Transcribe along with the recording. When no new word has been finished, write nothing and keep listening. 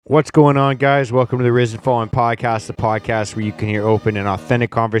What's going on, guys? Welcome to the Risen Fallen Podcast, the podcast where you can hear open and authentic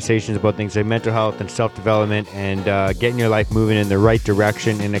conversations about things like mental health and self-development and getting your life moving in the right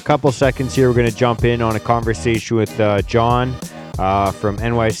direction. In a couple seconds here, we're going to jump in on a conversation with John from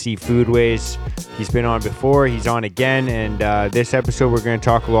NYC Foodways. He's been on before, he's on again, and this episode we're going to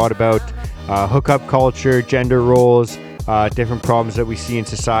talk a lot about hookup culture, gender roles, different problems that we see in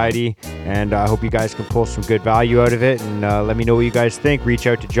society, and I hope you guys can pull some good value out of it, and let me know what you guys think. Reach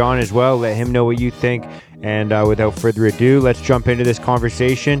out to John as well, let him know what you think, and without further ado, let's jump into this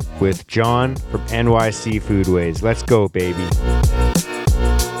conversation with John from NYC Foodways. Let's go, baby.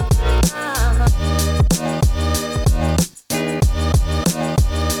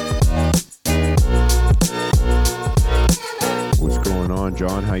 What's going on,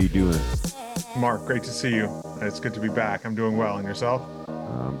 John? How you doing? Mark, great to see you. It's good to be back. I'm doing well. And yourself?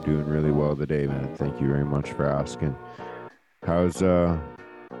 I'm doing really well today, man. Thank you very much for asking. How's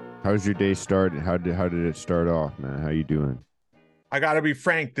your day started? How did it start off, man? How you doing? I got to be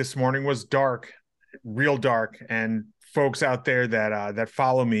frank. This morning was dark, real dark. And folks out there that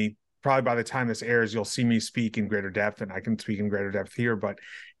follow me, probably by the time this airs, you'll see me speak in greater depth, and I can speak in greater depth here. But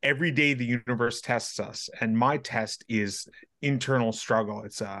every day the universe tests us, and my test is internal struggle.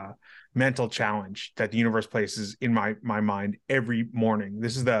 It's a mental challenge that the universe places in my mind every morning.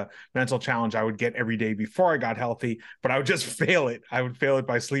 This is the mental challenge I would get every day before I got healthy, but I would just fail it. I would fail it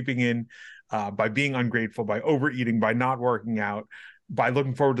by sleeping in, by being ungrateful, by overeating, by not working out, by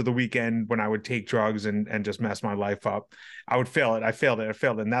looking forward to the weekend when I would take drugs and just mess my life up. I would fail it. I failed it.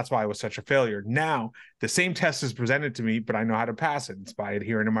 And that's why I was such a failure. Now, the same test is presented to me, but I know how to pass it. It's by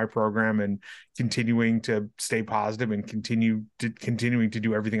adhering to my program and continuing to stay positive and continuing to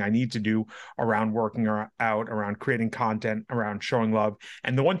do everything I need to do around working out, around creating content, around showing love.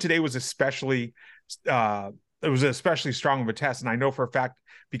 And the one today was especially strong of a test. And I know for a fact,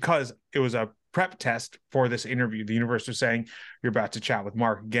 because it was a prep test for this interview. The universe was saying, you're about to chat with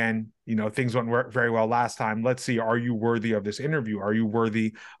Mark again. You know, things went very well last time. Let's see, are you worthy of this interview? Are you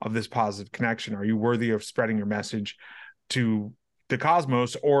worthy of this positive connection? Are you worthy of spreading your message to the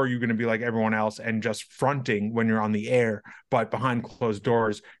cosmos, or are you going to be like everyone else and just fronting when you're on the air, but behind closed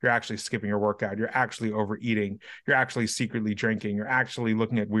doors, you're actually skipping your workout, you're actually overeating, you're actually secretly drinking, you're actually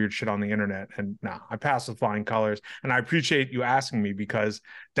looking at weird shit on the internet? And I pass with flying colors, and I appreciate you asking me, because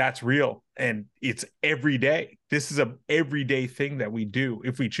that's real, and it's every day. This is a everyday thing that we do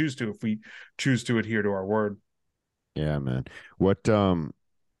if we choose to adhere to our word. Yeah, man.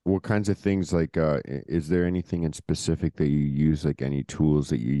 What kinds of things, like is there anything in specific that you use, like any tools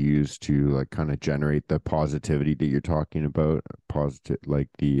that you use to like kind of generate the positivity that you're talking about? Positive, like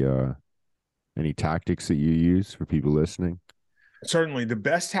the any tactics that you use for people listening? Certainly, the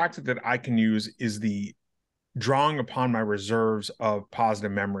best tactic that I can use is the drawing upon my reserves of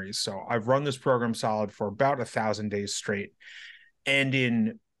positive memories. So I've run this program solid for about 1,000 days straight. And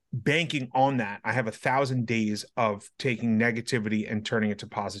in banking on that, I have 1,000 days of taking negativity and turning it to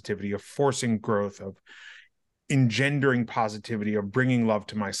positivity, of forcing growth, of engendering positivity, of bringing love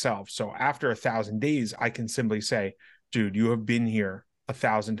to myself. So after 1,000 days, I can simply say, dude, you have been here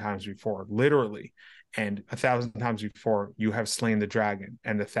 1,000 times before, literally. And 1,000 times before, you have slain the dragon.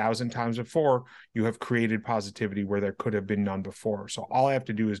 And 1,000 times before, you have created positivity where there could have been none before. So all I have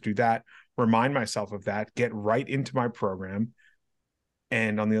to do is do that, remind myself of that, get right into my program.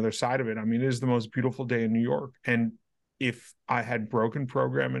 And on the other side of it, I mean, it is the most beautiful day in New York. And if I had broken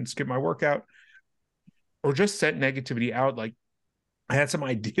program and skipped my workout, or just sent negativity out, like I had some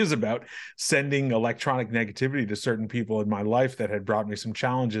ideas about sending electronic negativity to certain people in my life that had brought me some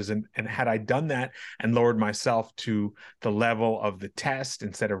challenges. And had I done that and lowered myself to the level of the test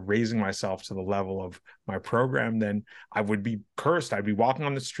instead of raising myself to the level of my program, then I would be cursed. I'd be walking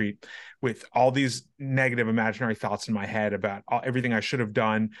on the street with all these negative imaginary thoughts in my head about everything I should have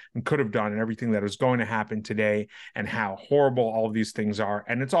done and could have done and everything that was going to happen today and how horrible all of these things are.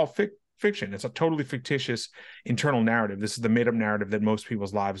 And it's all fiction. It's a totally fictitious internal narrative. This is the made-up narrative that most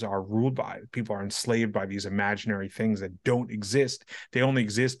people's lives are ruled by. People are enslaved by these imaginary things that don't exist. They only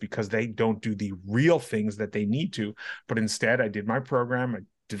exist because they don't do the real things that they need to. But instead, I did my program. I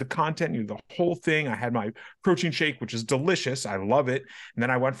did the content, the whole thing. I had my protein shake, which is delicious. I love it. And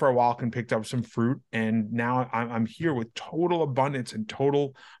then I went for a walk and picked up some fruit. And now I'm here with total abundance and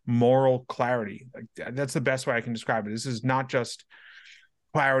total moral clarity. Like, that's the best way I can describe it. This is not just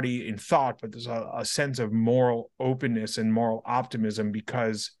clarity in thought, but there's a sense of moral openness and moral optimism,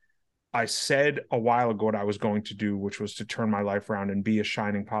 because I said a while ago what I was going to do, which was to turn my life around and be a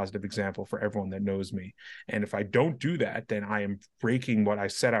shining positive example for everyone that knows me. And if I don't do that, then I am breaking what I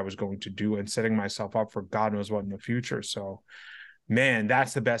said I was going to do and setting myself up for God knows what in the future. So man,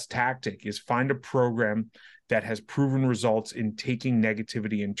 that's the best tactic, is find a program that has proven results in taking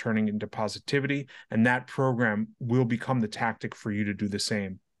negativity and turning into positivity. And that program will become the tactic for you to do the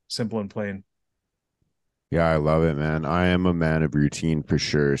same. Simple and plain. Yeah, I love it, man. I am a man of routine for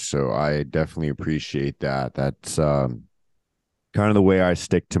sure, so I definitely appreciate that. That's kind of the way I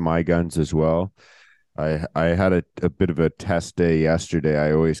stick to my guns as well. I had a bit of a test day yesterday.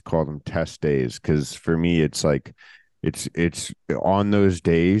 I always call them test days because for me it's like it's on those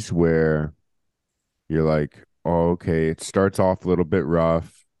days where you're like, oh, okay, it starts off a little bit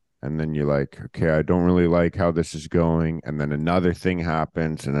rough, and then you're like, okay, I don't really like how this is going, and then another thing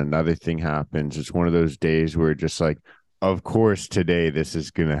happens, and another thing happens. It's one of those days where just like, of course, today this is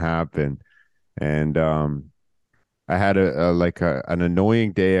gonna happen, and I had an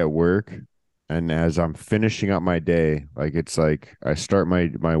annoying day at work, and as I'm finishing up my day, like it's like I start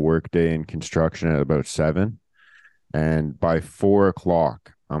my work day in construction at about 7, and by 4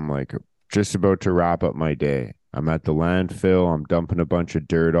 o'clock, I'm like just about to wrap up my day. I'm at the landfill. I'm dumping a bunch of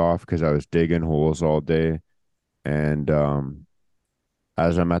dirt off because I was digging holes all day. And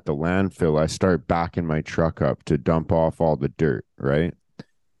as I'm at the landfill, I start backing my truck up to dump off all the dirt, right?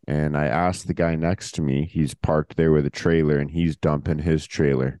 And I asked the guy next to me, he's parked there with a trailer and he's dumping his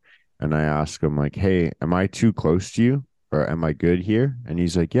trailer. And I ask him, like, hey, am I too close to you? Or am I good here? And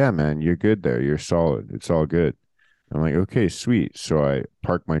he's like, yeah, man, you're good there. You're solid. It's all good. I'm like, okay, sweet. So I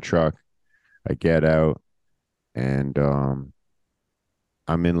park my truck, I get out, and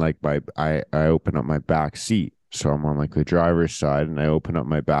I'm in like I open up my back seat. So I'm on like the driver's side and I open up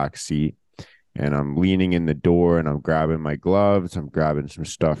my back seat and I'm leaning in the door and I'm grabbing my gloves, I'm grabbing some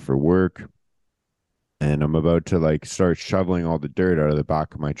stuff for work, and I'm about to like start shoveling all the dirt out of the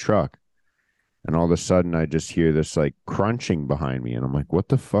back of my truck. And all of a sudden I just hear this like crunching behind me and I'm like, what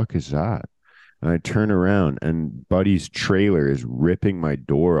the fuck is that? And I turn around and Buddy's trailer is ripping my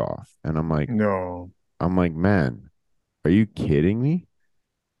door off. And No. I'm like, man, are you kidding me?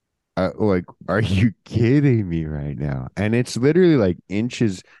 Like, are you kidding me right now? And it's literally like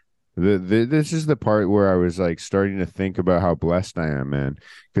inches. This is the part where I was like starting to think about how blessed I am, man,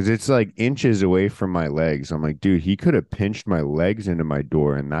 because it's like inches away from my legs. I'm like, dude, he could have pinched my legs into my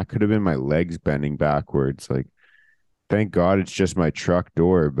door, and that could have been my legs bending backwards. Like, thank God it's just my truck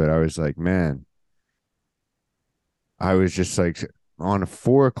door. But I was like, man, I was just like on a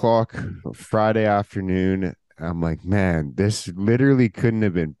 4 o'clock Friday afternoon. I'm like, man, this literally couldn't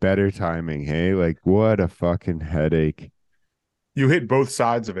have been better timing. Hey, like, what a fucking headache. You hit both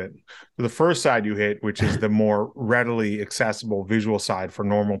sides of it. The first side you hit, which is the more readily accessible visual side for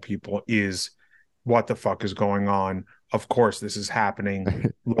normal people, is what the fuck is going on? Of course, this is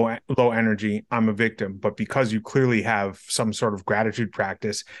happening. Low energy. I'm a victim. But because you clearly have some sort of gratitude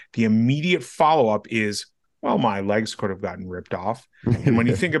practice, the immediate follow up is, well, my legs could have gotten ripped off. And when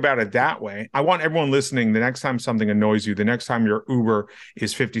you think about it that way, I want everyone listening, the next time something annoys you, the next time your Uber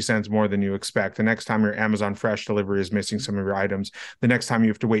is 50 cents more than you expect, the next time your Amazon Fresh delivery is missing some of your items, the next time you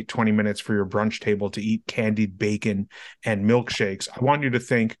have to wait 20 minutes for your brunch table to eat candied bacon and milkshakes, I want you to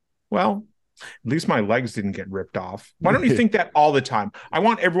think, well, at least my legs didn't get ripped off. Why don't you think that all the time? I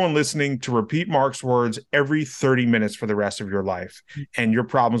want everyone listening to repeat Mark's words every 30 minutes for the rest of your life, and your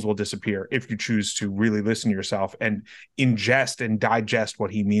problems will disappear if you choose to really listen to yourself and ingest and digest what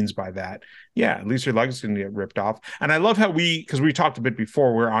he means by that. Yeah, at least your legs didn't get ripped off. And I love how because we talked a bit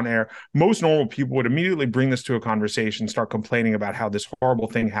before we're on air, most normal people would immediately bring this to a conversation, start complaining about how this horrible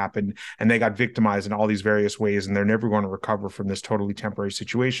thing happened and they got victimized in all these various ways, and they're never going to recover from this totally temporary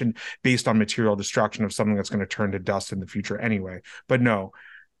situation based on material destruction of something that's going to turn to dust in the future anyway. But no,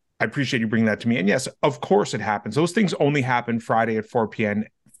 I appreciate you bringing that to me. And yes, of course it happens. Those things only happen Friday at 4 p.m.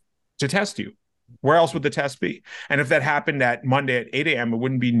 to test you. Where else would the test be? And if that happened at Monday at 8 a.m., it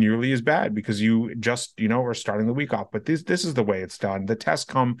wouldn't be nearly as bad because you just, are starting the week off. But this is the way it's done. The tests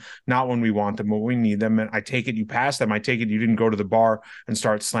come not when we want them, but when we need them. And I take it you passed them. I take it you didn't go to the bar and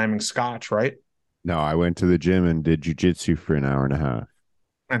start slamming scotch, right? No, I went to the gym and did jujitsu for an hour and a half.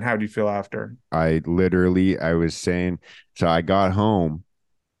 And how do you feel after? I was saying, so I got home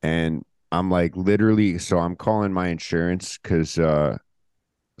and I'm like, literally, so I'm calling my insurance because,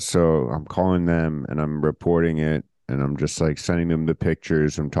 so I'm calling them and I'm reporting it and I'm just like sending them the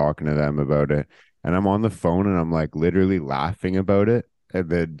pictures. I'm talking to them about it. And I'm on the phone and I'm like literally laughing about it. And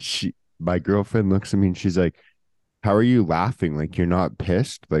then my girlfriend looks at me and she's like, how are you laughing? Like, you're not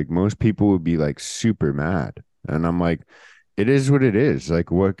pissed? Like, most people would be like super mad. And I'm like, it is what it is.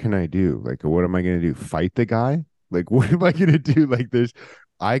 Like, what can I do? Like, what am I going to do? Fight the guy? Like, what am I going to do? Like,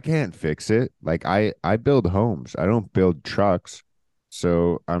 I can't fix it. Like, I build homes, I don't build trucks.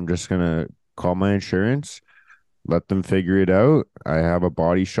 So I'm just going to call my insurance. let them figure it out. I have a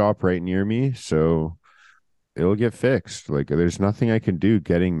body shop right near me, so it'll get fixed. Like there's nothing I can do.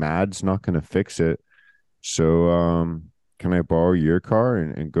 Getting mad's not going to fix it. So, can I borrow your car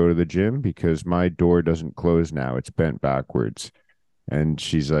and go to the gym? Because my door doesn't close now. It's bent backwards. And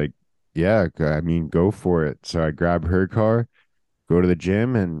she's like, yeah, I mean, go for it. So I grab her car, go to the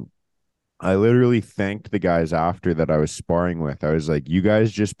gym, and I literally thanked the guys after that I was sparring with. I was like, you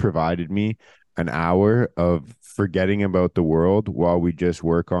guys just provided me an hour of forgetting about the world while we just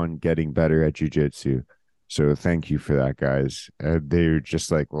work on getting better at jujitsu. So thank you for that, guys. They're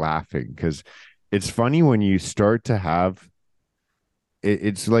just like laughing because it's funny when you start to have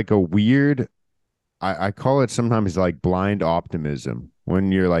it's like a weird, I call it sometimes like blind optimism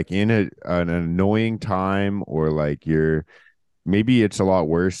when you're like in an annoying time or like you're maybe it's a lot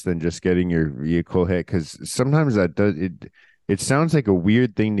worse than just getting your vehicle hit because sometimes that does it sounds like a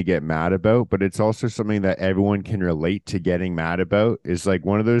weird thing to get mad about, but it's also something that everyone can relate to getting mad about. Is like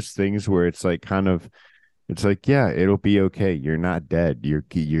one of those things where it's like kind of it's like, yeah, it'll be okay. You're not dead.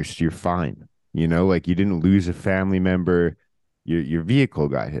 You're fine. You know, like you didn't lose a family member. Your vehicle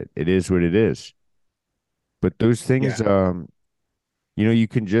got hit. It is what it is. But those Yeah. things, you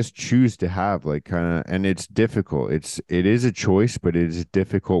can just choose to have like kind of, and it's difficult. It is a choice, but it is a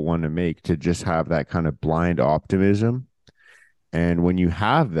difficult one to make to just have that kind of blind optimism. And when you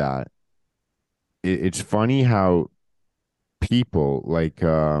have that, it's funny how people like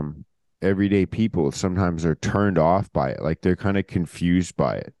everyday people sometimes are turned off by it. Like they're kind of confused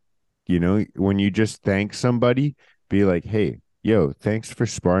by it. When you just thank somebody, be like, hey, yo, thanks for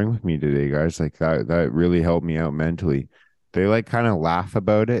sparring with me today, guys. Like that really helped me out mentally. They like kind of laugh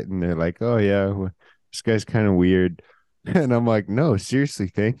about it and they're like, oh yeah, this guy's kind of weird. And I'm like, no, seriously,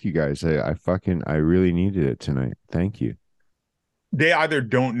 thank you guys. I really needed it tonight. Thank you. They either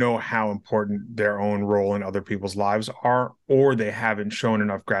don't know how important their own role in other people's lives are, or they haven't shown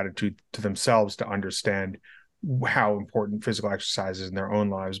enough gratitude to themselves to understand how important physical exercise is in their own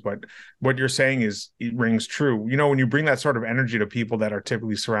lives. But what you're saying is it rings true. When you bring that sort of energy to people that are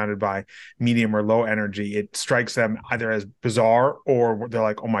typically surrounded by medium or low energy, it strikes them either as bizarre or they're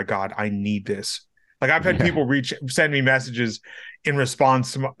like, oh my God, I need this. Like I've had Yeah. people send me messages in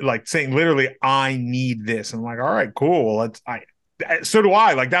response to like saying literally, I need this. And I'm like, all right, cool. So do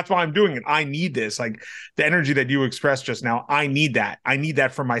I. Like that's why I'm doing it. I need this. Like the energy that you expressed just now, I need that. I need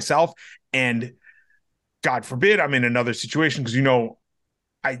that for myself. And God forbid I'm in another situation because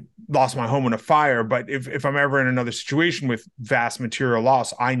I lost my home in a fire. But if I'm ever in another situation with vast material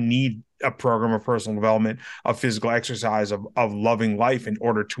loss, I need a program of personal development, of physical exercise, of loving life in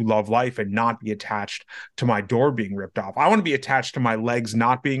order to love life and not be attached to my door being ripped off. I want to be attached to my legs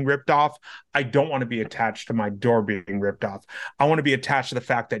not being ripped off. I don't want to be attached to my door being ripped off. I want to be attached to the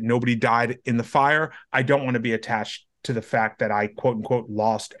fact that nobody died in the fire. I don't want to be attached to the fact that I quote unquote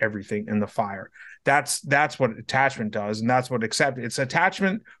lost everything in the fire. That's what attachment does, and that's what it's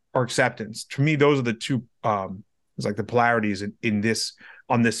attachment or acceptance. To me, those are the two it's like the polarities in this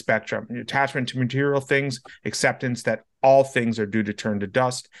on this spectrum. Attachment to material things, acceptance that all things are due to turn to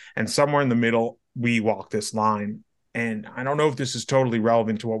dust, and somewhere in the middle we walk this line. And I don't know if this is totally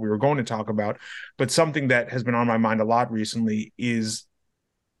relevant to what we were going to talk about, but something that has been on my mind a lot recently is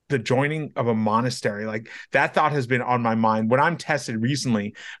the joining of a monastery. Like that thought has been on my mind when I'm tested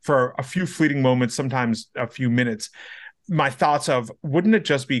recently for a few fleeting moments, sometimes a few minutes. My thoughts of wouldn't it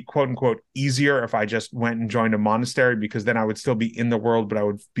just be quote unquote easier if I just went and joined a monastery because then I would still be in the world, but I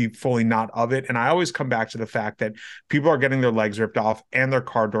would be fully not of it. And I always come back to the fact that people are getting their legs ripped off and their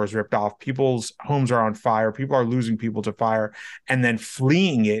car doors ripped off. People's homes are on fire. People are losing people to fire and then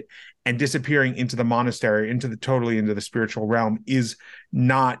fleeing it and disappearing into the monastery, into the spiritual realm is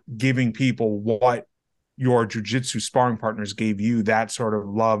not giving people what your jujitsu sparring partners gave you, that sort of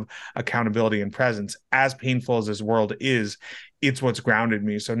love, accountability, and presence. As painful as this world is, it's what's grounded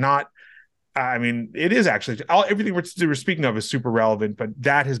me. So not I mean, it is actually everything we're speaking of is super relevant, but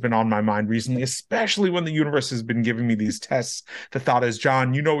that has been on my mind recently, especially when the universe has been giving me these tests. The thought is,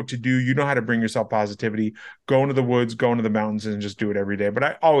 John, you know what to do. You know how to bring yourself positivity. Go into the woods, go into the mountains, and just do it every day. But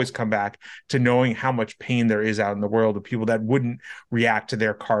I always come back to knowing how much pain there is out in the world of people that wouldn't react to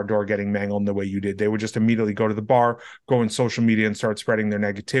their car door getting mangled in the way you did. They would just immediately go to the bar, go on social media, and start spreading their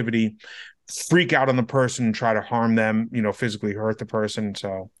negativity, freak out on the person, and try to harm them. Physically hurt the person.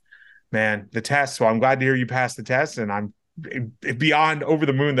 So man, the test. So I'm glad to hear you passed the test, and I'm beyond over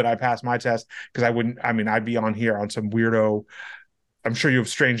the moon that I passed my test because I wouldn't. I mean, I'd be on here on some weirdo. I'm sure you have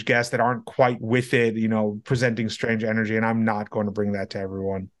strange guests that aren't quite with it, presenting strange energy, and I'm not going to bring that to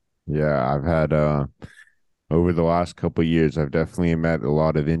everyone. Yeah, I've had over the last couple of years, I've definitely met a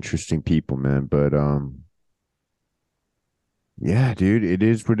lot of interesting people, man. But Yeah, dude, it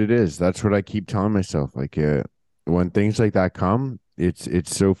is what it is. That's what I keep telling myself. Like, when things like that come,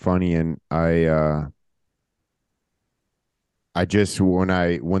 it's so funny, and I just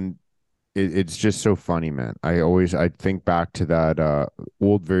when it's just so funny, man. I think back to that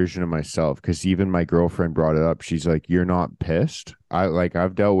old version of myself because even my girlfriend brought it up. She's like, "You're not pissed."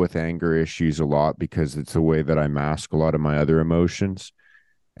 I've dealt with anger issues a lot because it's a way that I mask a lot of my other emotions,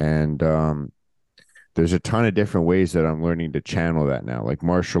 and there's a ton of different ways that I'm learning to channel that now. Like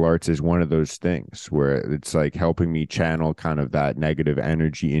martial arts is one of those things where it's like helping me channel kind of that negative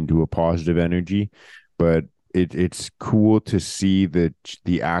energy into a positive energy. But it's cool to see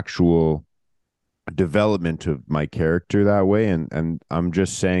the actual development of my character that way. And I'm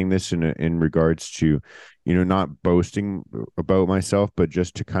just saying this in regards to, not boasting about myself, but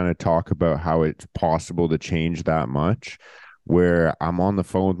just to kind of talk about how it's possible to change that much. Where I'm on the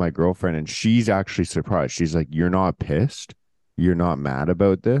phone with my girlfriend and she's actually surprised. She's like, "You're not pissed? You're not mad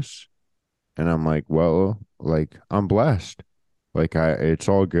about this?" And I'm like, "Well, like I'm blessed. Like it's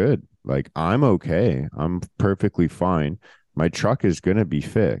all good. Like I'm okay. I'm perfectly fine. My truck is gonna be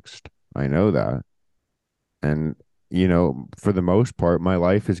fixed. I know that. And, for the most part, my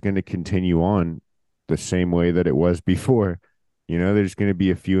life is going to continue on the same way that it was before. There's going to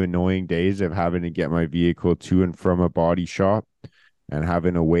be a few annoying days of having to get my vehicle to and from a body shop and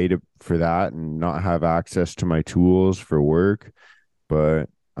having to wait for that and not have access to my tools for work. But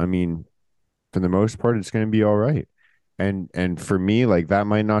I mean, for the most part, it's going to be all right. And for me, like that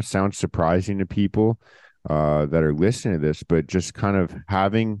might not sound surprising to people that are listening to this, but just kind of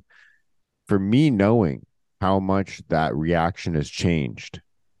having for me knowing how much that reaction has changed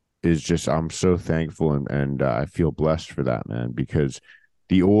is just I'm so thankful and I feel blessed for that, man, because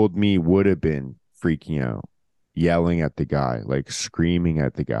the old me would have been freaking out, yelling at the guy, like screaming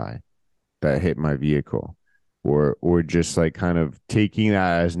at the guy that hit my vehicle, or just like kind of taking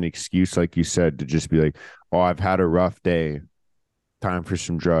that as an excuse, like you said, to just be like, "Oh, I've had a rough day, time for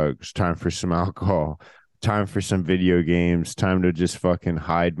some drugs, time for some alcohol, time for some video games, time to just fucking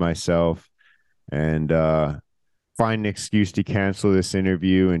hide myself and find an excuse to cancel this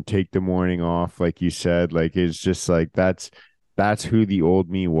interview and take the morning off," like you said. Like it's just like that's who the old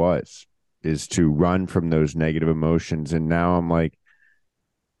me was, is to run from those negative emotions. And now I'm like,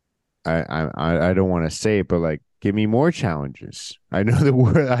 I don't want to say it, but like give me more challenges. I know the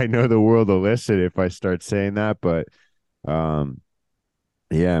world I know the world will listen if I start saying that, but um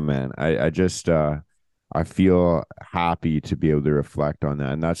yeah, man. I just I feel happy to be able to reflect on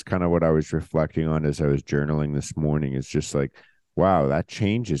that. And that's kind of what I was reflecting on as I was journaling this morning. It's just like, wow, that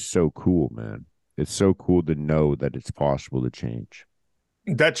change is so cool, man. It's so cool to know that it's possible to change.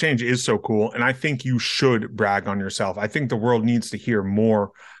 That change is so cool. And I think you should brag on yourself. I think the world needs to hear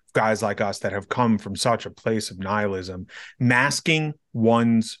more guys like us that have come from such a place of nihilism. Masking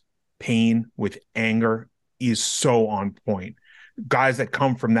one's pain with anger is so on point. Guys that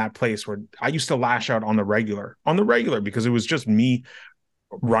come from that place where I used to lash out on the regular, because it was just me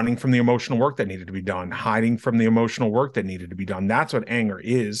running from the emotional work that needed to be done, hiding from the emotional work that needed to be done. That's what anger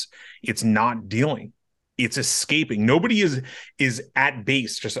is. It's not dealing. It's escaping. Nobody is at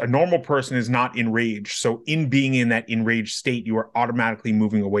base. Just a normal person is not enraged. So in being in that enraged state, you are automatically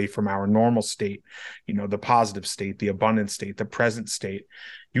moving away from our normal state, the positive state, the abundant state, the present state.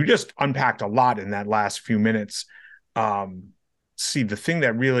 You just unpacked a lot in that last few minutes. See, the thing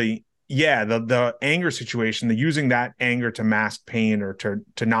that really, yeah, the anger situation, the using that anger to mask pain or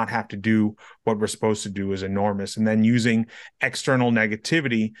to not have to do what we're supposed to do is enormous. And then using external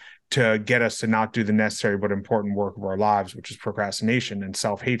negativity to get us to not do the necessary but important work of our lives, which is procrastination and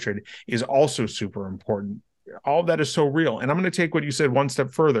self-hatred, is also super important. All of that is so real. And I'm going to take what you said one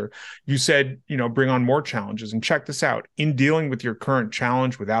step further. You said, bring on more challenges. And check this out. In dealing with your current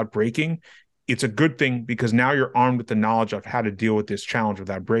challenge without breaking, it's a good thing because now you're armed with the knowledge of how to deal with this challenge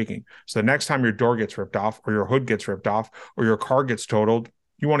without breaking. So the next time your door gets ripped off or your hood gets ripped off or your car gets totaled,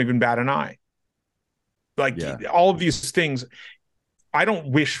 you won't even bat an eye. Like Yeah. all of these things, I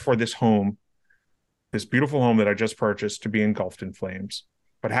don't wish for this home, this beautiful home that I just purchased, to be engulfed in flames.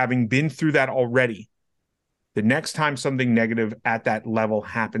 But having been through that already, the next time something negative at that level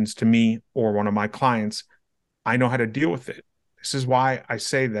happens to me or one of my clients, I know how to deal with it. This is why I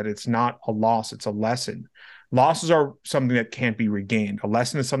say that it's not a loss, it's a lesson. Losses are something that can't be regained. A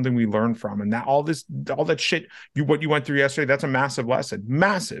lesson is something we learn from. And that all that shit, what you went through yesterday, that's a massive lesson.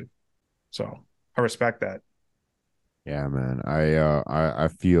 Massive. So I respect that. Yeah, man. I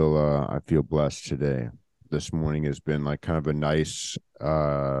feel blessed today. This morning has been like kind of a nice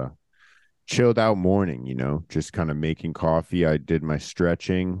chilled out morning, just kind of making coffee. I did my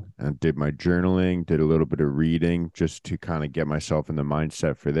stretching and did my journaling, did a little bit of reading just to kind of get myself in the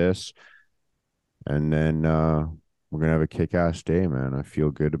mindset for this. And then we're gonna have a kick-ass day, man. I feel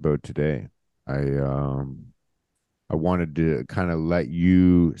good about today. I um I wanted to kind of let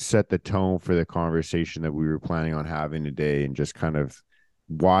you set the tone for the conversation that we were planning on having today and just kind of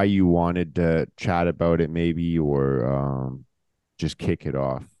why you wanted to chat about it maybe or just kick it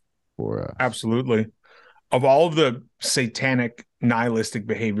off for us. Absolutely. Of all of the satanic nihilistic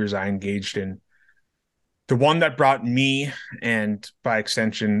behaviors I engaged in, the one that brought me and by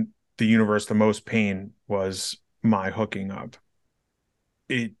extension the universe the most pain was my hooking up.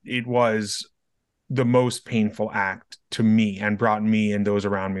 It was the most painful act to me and brought me and those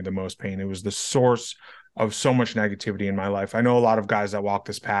around me the most pain. It was the source of so much negativity in my life. I know a lot of guys that walk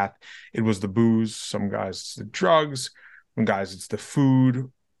this path. It was the booze, some guys it's the drugs, some guys it's the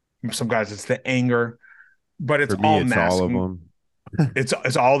food, some guys it's the anger, but it's For me, all it's all of masking. them.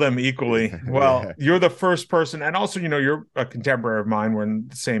 It's all them equally. Yeah, Well, yeah. you're the first person, and also, you're a contemporary of mine. We're in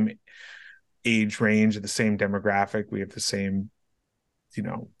the same age range, the same demographic. We have the same,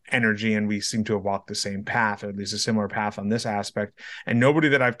 energy, and we seem to have walked the same path, or at least a similar path on this aspect. And nobody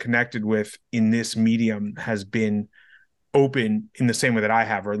that I've connected with in this medium has been open in the same way that I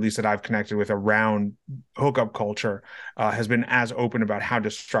have, or at least that I've connected with around hookup culture, has been as open about how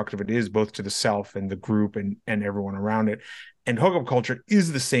destructive it is, both to the self and the group and everyone around it. And hookup culture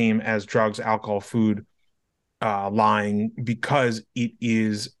is the same as drugs, alcohol, food, lying, because it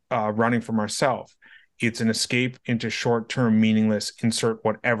is running from ourself. It's an escape into short-term, meaningless, insert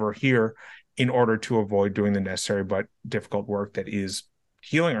whatever here in order to avoid doing the necessary but difficult work that is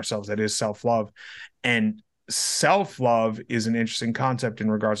healing ourselves, that is self-love. And self-love is an interesting concept in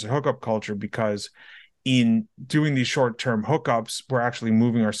regards to hookup culture, because in doing these short-term hookups, we're actually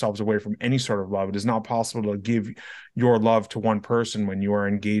moving ourselves away from any sort of love. It is not possible to give your love to one person when you are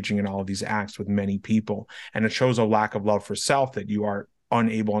engaging in all of these acts with many people. And it shows a lack of love for self that you are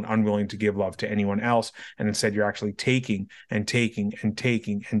unable and unwilling to give love to anyone else. And instead, you're actually taking and taking and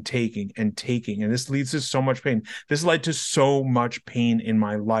taking and taking and taking. And this leads to so much pain. This led to so much pain in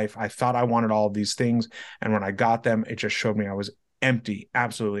my life. I thought I wanted all of these things. And when I got them, it just showed me I was empty,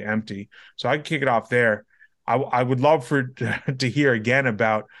 absolutely empty. So I can kick it off there. I would love to hear again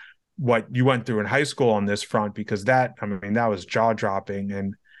about what you went through in high school on this front, because that was jaw dropping,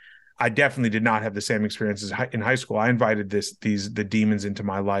 and I definitely did not have the same experiences in high school. I invited the demons into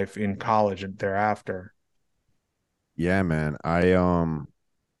my life in college and thereafter. Yeah, man. I'm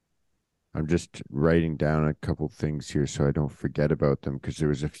just writing down a couple things here so I don't forget about them because there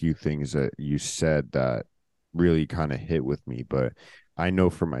was a few things that you said that really kind of hit with me. But I know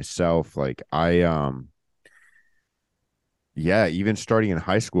for myself, like yeah, even starting in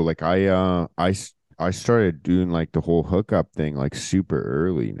high school, like I started doing like the whole hookup thing like super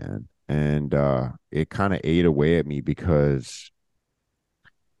early, man. And it kind of ate away at me because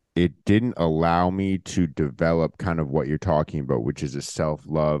it didn't allow me to develop kind of what you're talking about, which is a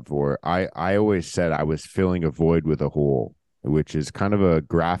self-love, or I always said I was filling a void with a hole, which is kind of a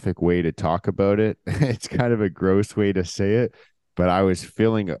graphic way to talk about it. It's kind of a gross way to say it, but I was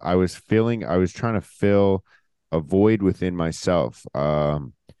trying to fill a void within myself.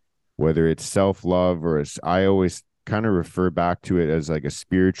 Whether it's self-love or I always kind of refer back to it as like a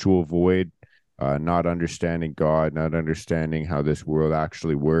spiritual void, not understanding God, not understanding how this world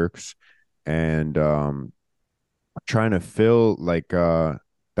actually works, and trying to fill like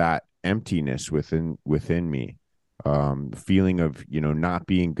that emptiness within me, feeling of not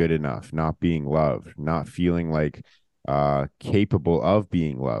being good enough, not being loved, not feeling like capable of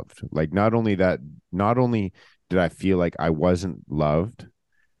being loved. Like not only did I feel like I wasn't loved,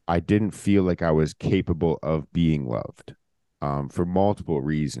 I didn't feel like I was capable of being loved, for multiple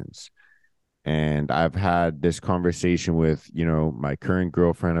reasons. And I've had this conversation with, my current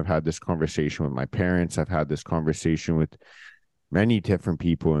girlfriend. I've had this conversation with my parents. I've had this conversation with many different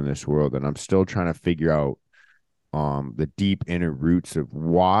people in this world. And I'm still trying to figure out the deep inner roots of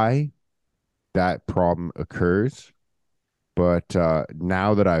why that problem occurs. But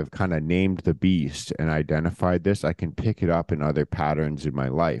now that I've kind of named the beast and identified this, I can pick it up in other patterns in my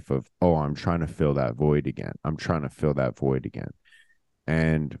life of, oh, I'm trying to fill that void again. I'm trying to fill that void again.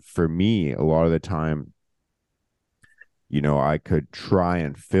 And for me, a lot of the time, I could try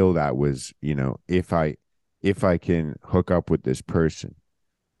and fill that was, if I can hook up with this person,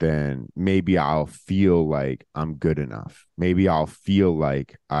 then maybe I'll feel like I'm good enough. Maybe I'll feel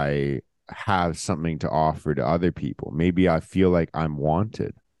like I have something to offer to other people. Maybe I feel like I'm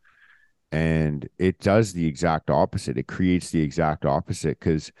wanted. And it does the exact opposite. It creates the exact opposite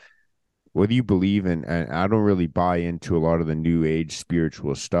because what do you believe in? And I don't really buy into a lot of the new age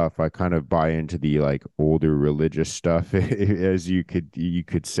spiritual stuff. I kind of buy into the like older religious stuff, as you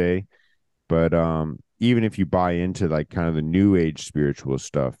could say. But even if you buy into like kind of the new age spiritual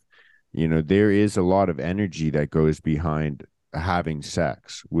stuff, there is a lot of energy that goes behind having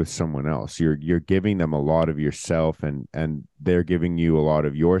sex with someone else. You're giving them a lot of yourself, and they're giving you a lot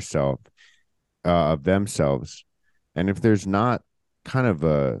of yourself, of themselves. And if there's not kind of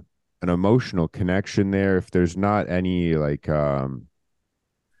a an emotional connection there, if there's not any like trying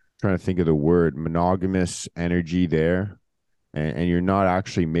to think of the word, monogamous energy there, and you're not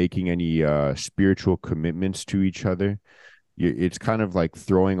actually making any spiritual commitments to each other, it's kind of like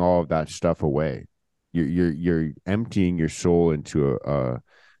throwing all of that stuff away. You're emptying your soul into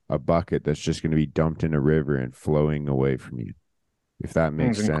a bucket that's just going to be dumped in a river and flowing away from you, if that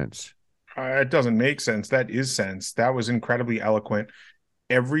makes sense. It doesn't make sense. That is sense. That was incredibly eloquent.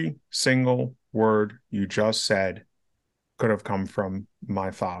 Every single word you just said could have come from my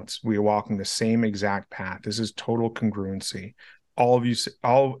thoughts. We are walking the same exact path. This is total congruency. All of you,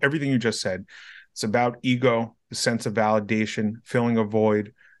 everything you just said. It's about ego, the sense of validation, filling a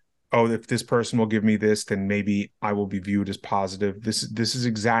void. Oh, if this person will give me this, then maybe I will be viewed as positive. This is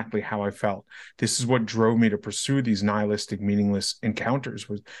exactly how I felt. This is what drove me to pursue these nihilistic, meaningless encounters,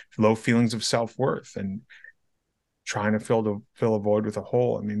 with low feelings of self-worth and trying to fill a void with a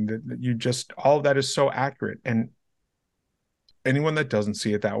hole. I mean, you just all of that is so accurate. And anyone that doesn't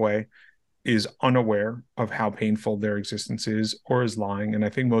see it that way is unaware of how painful their existence is, or is lying. And I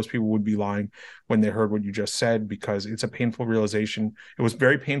think most people would be lying when they heard what you just said, because it's a painful realization. It was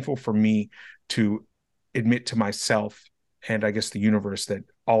very painful for me to admit to myself, and I guess the universe, that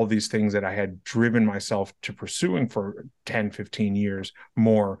all these things that I had driven myself to pursuing for 10, 15 years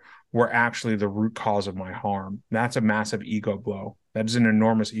more were actually the root cause of my harm. That's a massive ego blow. That is an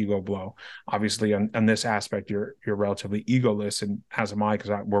enormous ego blow. Obviously, on this aspect, you're relatively egoless, and as am I,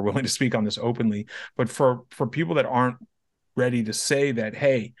 because we're willing to speak on this openly. But for people that aren't ready to say that,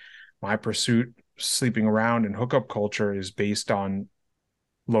 hey, my pursuit, sleeping around, and hookup culture is based on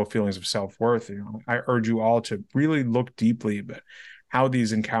low feelings of self-worth, I urge you all to really look deeply at how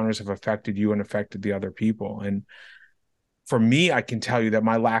these encounters have affected you and affected the other people. And for me, I can tell you that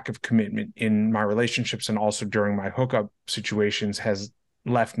my lack of commitment in my relationships and also during my hookup situations has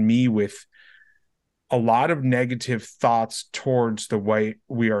left me with a lot of negative thoughts towards the way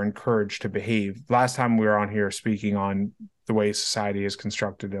we are encouraged to behave. Last time we were on here speaking on the way society has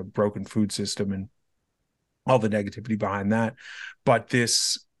constructed a broken food system and all the negativity behind that. But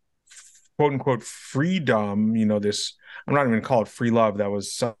this quote unquote freedom, this, I'm not even going to call it free love. That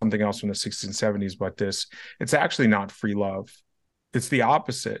was something else from the 60s and 70s, but it's actually not free love. It's the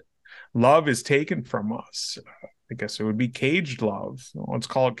opposite. Love is taken from us. I guess it would be caged love. Let's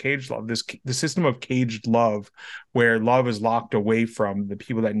call it caged love. The system of caged love, where love is locked away from the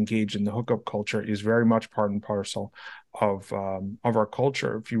people that engage in the hookup culture, is very much part and parcel of our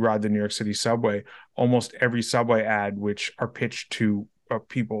culture. If you ride the New York City subway, almost every subway ad, which are pitched to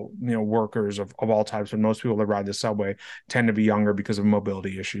people, workers of all types, but most people that ride the subway tend to be younger because of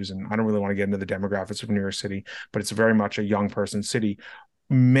mobility issues. And I don't really want to get into the demographics of New York City, but it's very much a young person city.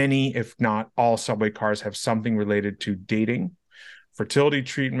 Many, if not all, subway cars have something related to dating, fertility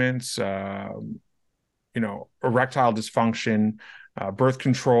treatments, erectile dysfunction, birth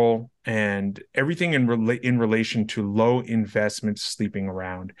control, and everything in relation to low investment sleeping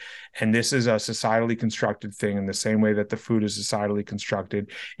around. And this is a societally constructed thing, in the same way that the food is societally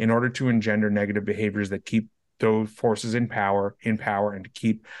constructed in order to engender negative behaviors that keep those forces in power, and to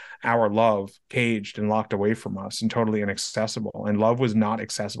keep our love caged and locked away from us and totally inaccessible. And love was not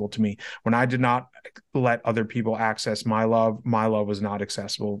accessible to me. When I did not let other people access my love was not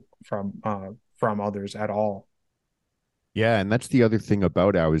accessible from others at all. Yeah, and that's the other thing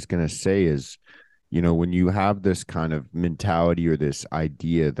about it I was going to say is, when you have this kind of mentality or this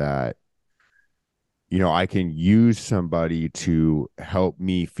idea that, I can use somebody to help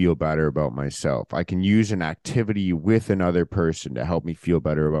me feel better about myself. I can use an activity with another person to help me feel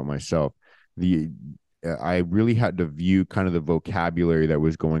better about myself. The I really had to view kind of the vocabulary that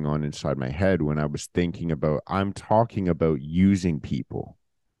was going on inside my head when I was thinking about, I'm talking about using people.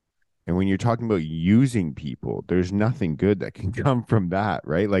 And when you're talking about using people, there's nothing good that can come from that,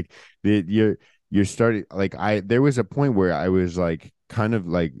 right? Like you're starting, like, there was a point where I was like kind of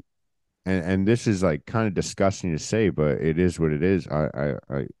like, and this is like kind of disgusting to say, but it is what it is.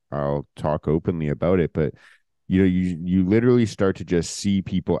 I'll talk openly about it, but you literally start to just see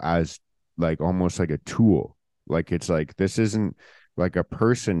people as like almost like a tool. Like, it's like, this isn't like a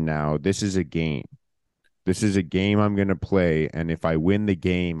person now, this is a game. This is a game I'm going to play, and if I win the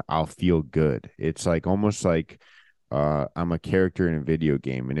game, I'll feel good. It's like almost like I'm a character in a video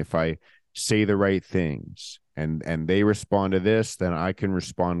game, and if I say the right things and they respond to this, then I can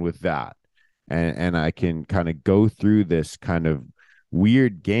respond with that, and I can kind of go through this kind of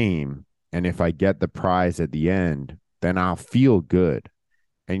weird game, and if I get the prize at the end, then I'll feel good.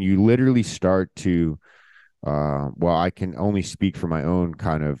 And you literally start to well, I can only speak for my own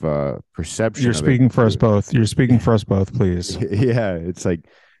kind of You're perception of it. speaking for us both. You're speaking for us both, please. Yeah, it's like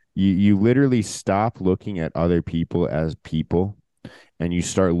you literally stop looking at other people as people, and you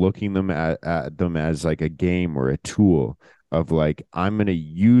start looking at them as like a game or a tool of like, I'm gonna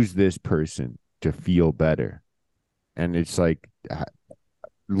use this person to feel better. And it's like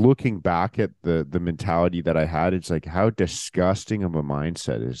looking back at the mentality that I had, it's like, how disgusting of a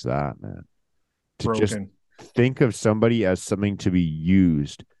mindset is that, man? To just Broken. think of somebody as something to be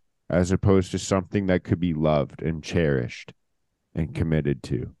used as opposed to something that could be loved and cherished and committed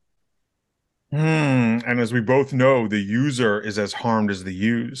to. And as we both know, the user is as harmed as the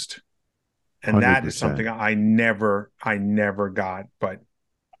used. And that is 100%. something I never got. But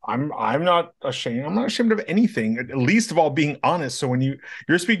I'm not ashamed. I'm not ashamed of anything, at least of all being honest. So when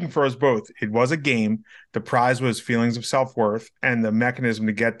you're speaking for us both, it was a game. The prize was feelings of self-worth, and the mechanism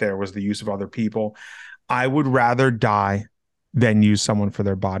to get there was the use of other people. I would rather die than use someone for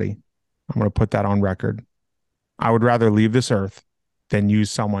their body. I'm going to put that on record. I would rather leave this earth than use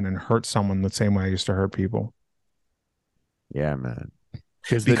someone and hurt someone the same way I used to hurt people. Yeah, man.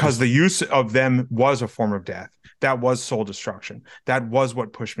 Because the use of them was a form of death. That was soul destruction. That was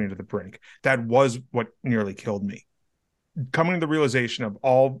what pushed me to the brink. That was what nearly killed me. Coming to the realization of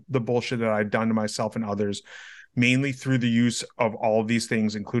all the bullshit that I'd done to myself and others, mainly through the use of all of these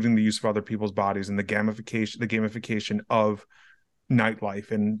things, including the use of other people's bodies and the gamification of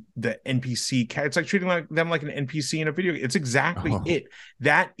nightlife and the NPC. It's like treating them like an NPC in a video game. It's exactly it.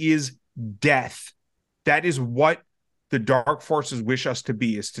 That is death. That is what the dark forces wish us to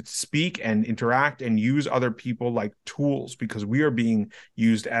be, is to speak and interact and use other people like tools, because we are being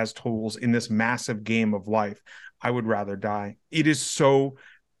used as tools in this massive game of life. I would rather die. It is so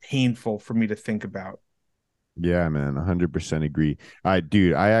painful for me to think about. Yeah, man, 100% agree.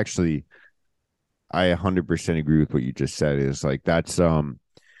 Dude, I 100% agree with what you just said. Is like, that's for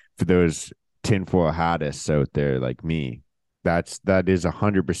those tinfoil hattists out there like me, that is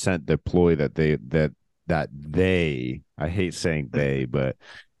 100% the ploy that they I hate saying they, but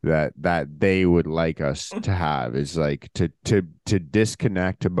that they would like us to have, is like to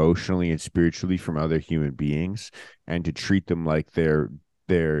disconnect emotionally and spiritually from other human beings, and to treat them like they're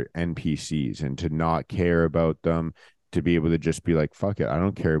NPCs, and to not care about them, to be able to just be like, fuck it, I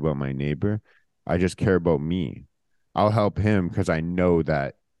don't care about my neighbor, I just care about me. I'll help him because I know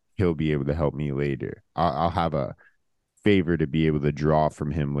that he'll be able to help me later. I'll have a favor to be able to draw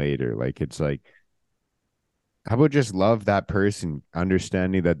from him later. Like, it's like, how about just love that person,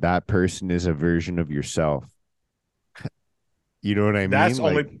 understanding that that person is a version of yourself? You know what I That's mean?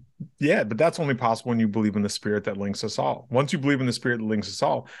 only, Like, yeah, but that's only possible when you believe in the spirit that links us all. Once you believe in the spirit that links us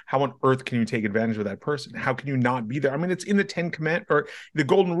all, how on earth can you take advantage of that person? How can you not be there? I mean, it's in the 10 command, or the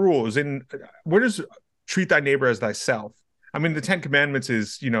golden rule is in, where does treat thy neighbor as thyself? I mean, the 10 commandments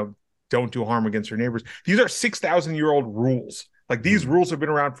is, don't do harm against your neighbors. These are 6,000-year-old rules. Like, these rules have been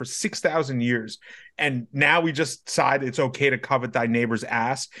around for 6,000 years. And now we just decide it's okay to covet thy neighbor's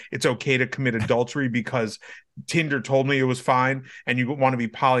ass. It's okay to commit adultery because Tinder told me it was fine, and you want to be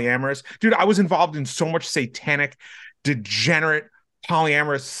polyamorous. Dude, I was involved in so much satanic, degenerate,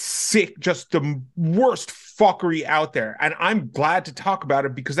 polyamorous, sick, just the worst fuckery out there. And I'm glad to talk about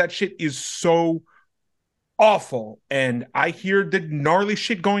it because that shit is so awful. And I hear the gnarly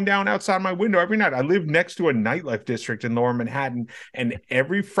shit going down outside my window every night. I live next to a nightlife district in Lower Manhattan, and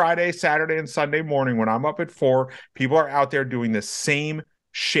every Friday, Saturday, and Sunday morning when I'm up at 4, people are out there doing the same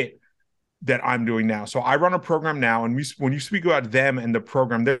shit that I'm doing now. So I run a program now, and when you speak about them and the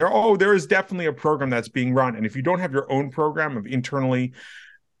program, there is definitely a program that's being run. And if you don't have your own program of internally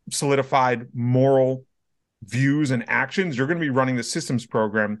solidified moral views and actions, you're going to be running the systems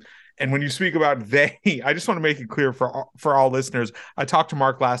program. And when you speak about they, I just want to make it clear for all listeners. I talked to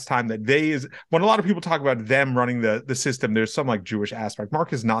Mark last time that they is, when a lot of people talk about them running the system, there's some like Jewish aspect.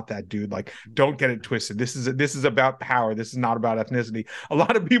 Mark is not that dude. Like, don't get it twisted. This is about power. This is not about ethnicity. A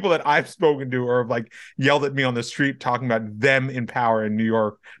lot of people that I've spoken to or have like yelled at me on the street talking about them in power in New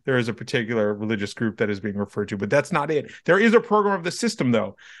York. There is a particular religious group that is being referred to, but that's not it. There is a program of the system,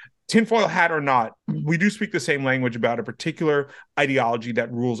 though. Tinfoil hat or not, we do speak the same language about a particular ideology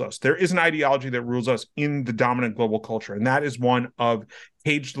that rules us. There is an ideology that rules us in the dominant global culture, and that is one of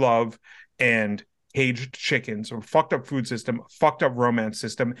caged love and caged chickens, or fucked up food system, fucked up romance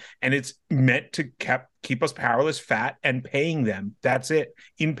system, and it's meant to keep us powerless, fat, and paying them. That's it,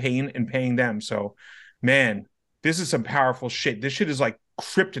 in pain and paying them. So, man, this is some powerful shit. This shit is like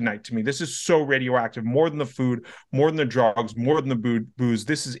kryptonite to me. This is so radioactive, more than the food, more than the drugs, more than the booze.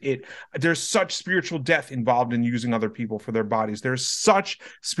 This is it. There's such spiritual death involved in using other people for their bodies. There's such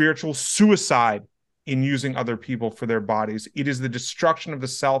spiritual suicide in using other people for their bodies. It is the destruction of the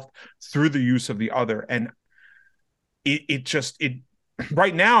self through the use of the other. And it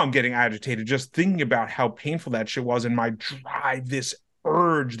right now I'm getting agitated just thinking about how painful that shit was, and my drive, this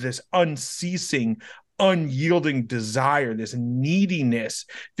urge, this unceasing, unyielding desire, this neediness,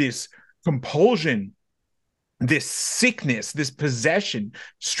 this compulsion, this sickness, this possession,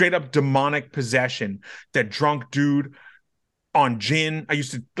 straight up demonic possession. That drunk dude on gin. I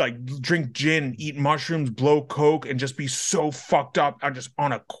used to like drink gin, eat mushrooms, blow coke, and just be so fucked up. I'm just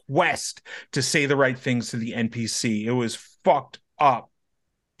on a quest to say the right things to the NPC. It was fucked up.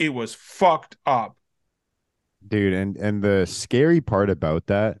 It was fucked up. Dude, and the scary part about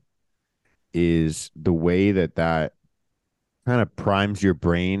that is the way that kind of primes your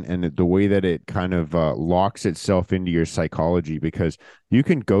brain, and the way that it kind of locks itself into your psychology, because you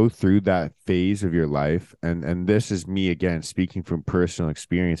can go through that phase of your life, and this is me again speaking from personal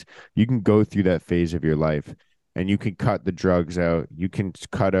experience. You can go through that phase of your life and you can cut the drugs out, you can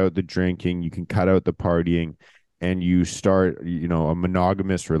cut out the drinking, you can cut out the partying, and you start, a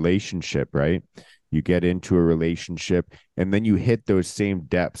monogamous relationship, right? You get into a relationship, and then you hit those same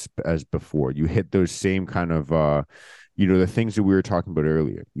depths as before. You hit those same kind of the things that we were talking about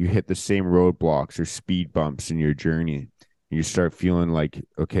earlier. You hit the same roadblocks or speed bumps in your journey. You start feeling like,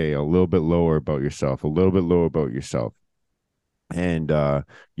 okay, a little bit lower about yourself, a little bit lower about yourself. And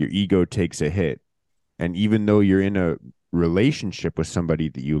your ego takes a hit. And even though you're in a relationship with somebody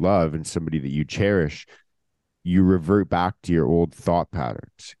that you love and somebody that you cherish, you revert back to your old thought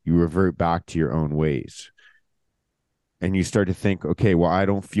patterns. You revert back to your own ways. And you start to think, okay, well, I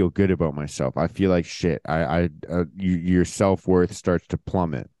don't feel good about myself. I feel like shit. Your self-worth starts to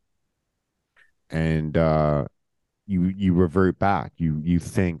plummet, and you revert back. You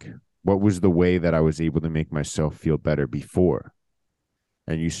think, what was the way that I was able to make myself feel better before?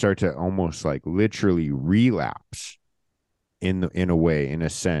 And you start to almost like literally relapse in a way, in a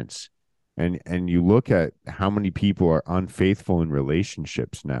sense. And you look at how many people are unfaithful in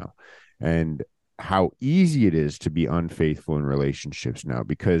relationships now, and how easy it is to be unfaithful in relationships now,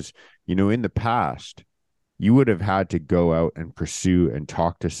 because in the past you would have had to go out and pursue and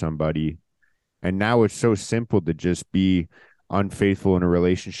talk to somebody, and now it's so simple to just be unfaithful in a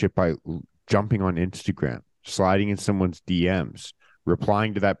relationship by jumping on Instagram, sliding in someone's DMs,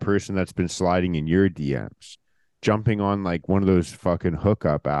 replying to that person that's been sliding in your DMs, jumping on like one of those fucking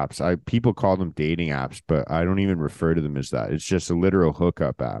hookup apps. People call them dating apps, but I don't even refer to them as that. It's just a literal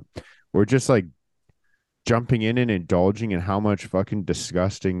hookup app. Or just like jumping in and indulging in how much fucking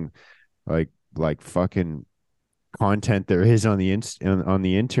disgusting like fucking content there is on the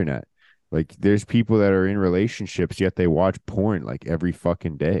internet. Like, there's people that are in relationships yet they watch porn like every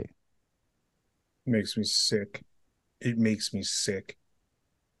fucking day. It makes me sick. It makes me sick.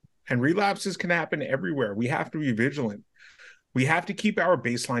 And relapses can happen everywhere. We have to be vigilant. We have to keep our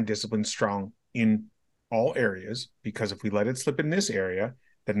baseline discipline strong in all areas, because if we let it slip in this area,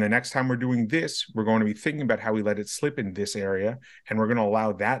 then the next time we're doing this, we're going to be thinking about how we let it slip in this area, and we're going to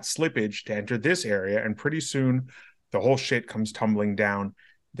allow that slippage to enter this area, and pretty soon the whole shit comes tumbling down.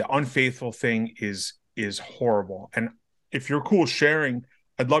 The unfaithful thing is horrible. And if you're cool sharing,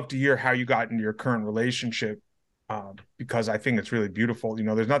 I'd love to hear how you got into your current relationship, because I think it's really beautiful.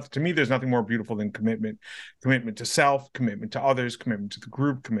 There's nothing more beautiful than commitment to self, commitment to others, commitment to the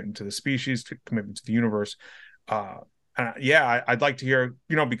group, commitment to the species, commitment to the universe. I'd like to hear,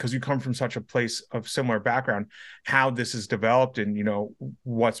 because you come from such a place of similar background, how this has developed, and,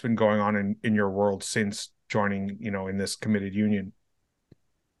 what's been going on in your world since joining, in this committed union.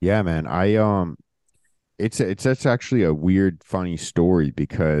 Yeah, man. It's actually a weird, funny story,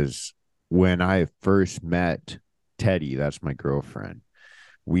 because when I first met Teddy, that's my girlfriend,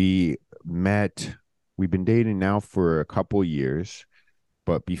 we've been dating now for a couple years,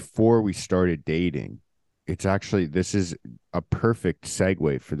 but before we started dating, this is a perfect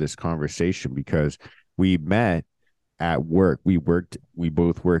segue for this conversation, because we met at work. We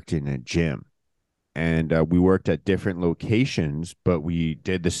both worked in a gym, and we worked at different locations, but we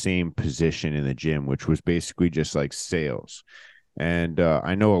did the same position in the gym, which was basically just like sales. And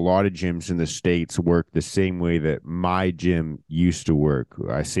I know a lot of gyms in the States work the same way that my gym used to work.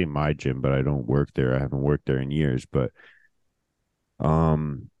 I say my gym, but I don't work there. I haven't worked there in years, but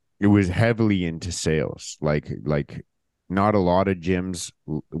it was heavily into sales. Like not a lot of gyms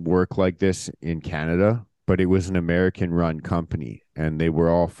work like this in Canada, but it was an American run company, and they were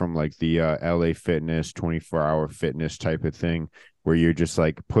all from like the LA Fitness 24-hour fitness type of thing, where you're just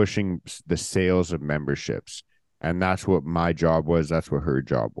like pushing the sales of memberships. And that's what my job was, that's what her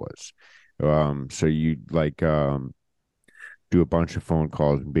job was. So you like do a bunch of phone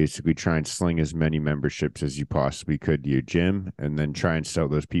calls and basically try and sling as many memberships as you possibly could to your gym, and then try and sell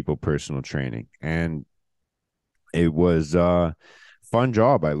those people personal training. And it was a fun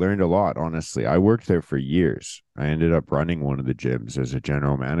job. I learned a lot, honestly. I worked there for years. I ended up running one of the gyms as a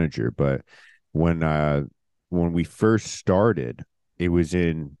general manager, but when when we first started, it was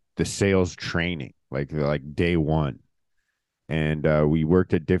in the sales training, like day one. And we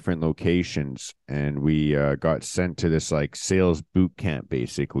worked at different locations, and we got sent to this like sales boot camp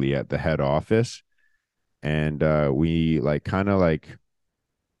basically at the head office. And we like kind of like,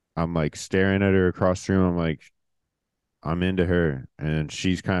 I'm like staring at her across the room. I'm like, I'm into her, and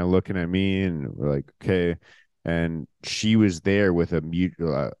she's kind of looking at me, and we're like, okay. And she was there with a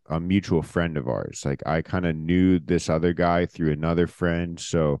mutual friend of ours. Like I kind of knew this other guy through another friend,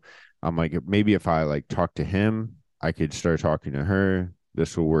 so I'm like, maybe if I like talk to him, I could start talking to her.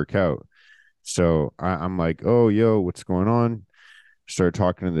 This will work out. So I'm like, oh, yo, what's going on? Start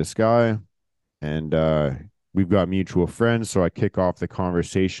talking to this guy, and we've got mutual friends. So I kick off the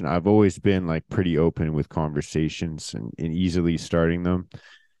conversation. I've always been like pretty open with conversations, and easily starting them.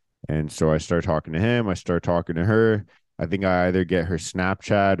 And so I start talking to him. I start talking to her. I think I either get her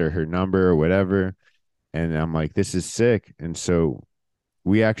Snapchat or her number or whatever. And I'm like, this is sick. And so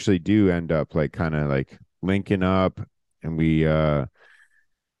we actually do end up like kind of like linking up, and we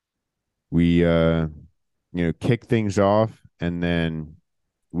kick things off, and then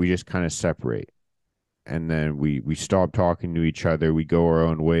we just kind of separate. And then we stop talking to each other. We go our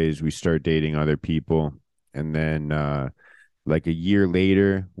own ways. We start dating other people. And then like a year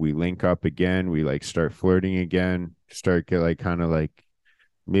later, we link up again. We like start flirting again, start get like kind of like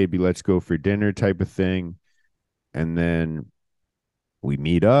maybe let's go for dinner type of thing. And then we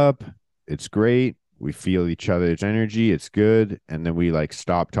meet up. It's great. We feel each other's energy. It's good. And then we like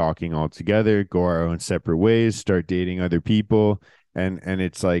stop talking altogether, go our own separate ways, start dating other people. And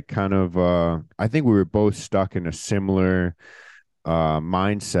it's like kind of I think we were both stuck in a similar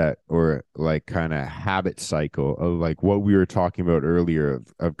mindset, or like kind of habit cycle of like what we were talking about earlier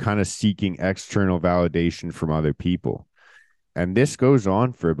of kind of seeking external validation from other people. And this goes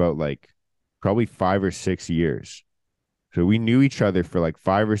on for about like probably 5 or 6 years. So we knew each other for like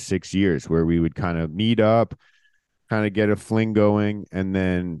 5 or 6 years, where we would kind of meet up, kind of get a fling going, and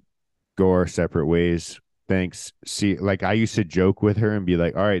then go our separate ways. Thanks. See, like I used to joke with her and be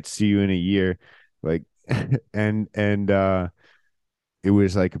like, all right, see you in a year. Like, and it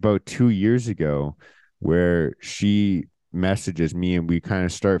was like about 2 years ago where she messages me, and we kind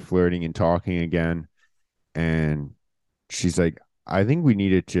of start flirting and talking again. And she's like, I think we need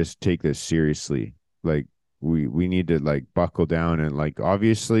to just take this seriously. Like we need to like buckle down, and like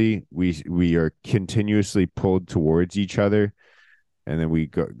obviously we are continuously pulled towards each other, and then we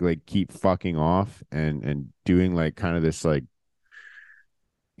go like keep fucking off and doing like kind of this like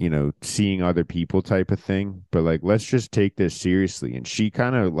seeing other people type of thing. But like, let's just take this seriously. And she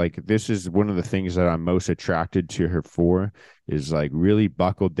kind of like, this is one of the things that I'm most attracted to her for, is like really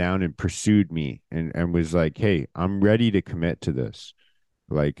buckled down and pursued me, and was like, hey, I'm ready to commit to this.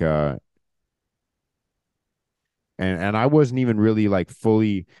 Like, and I wasn't even really like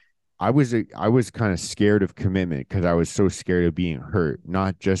fully, I was kind of scared of commitment because I was so scared of being hurt,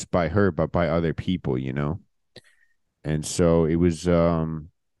 not just by her, but by other people. And so it was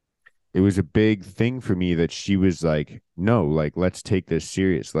a big thing for me that she was like, no, like, let's take this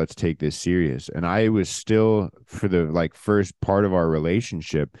serious. Let's take this serious. And I was still, for the like first part of our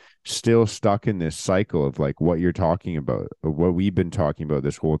relationship, still stuck in this cycle of like what you're talking about, of what we've been talking about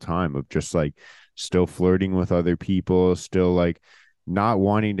this whole time, of just like still flirting with other people, still like not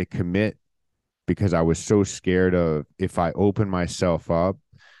wanting to commit, because I was so scared of, if I open myself up,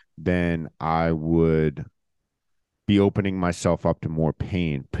 then I would be opening myself up to more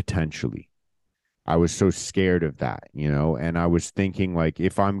pain potentially. I was so scared of that. And I was thinking, like,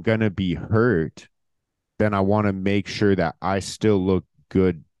 if I'm going to be hurt, then I want to make sure that I still look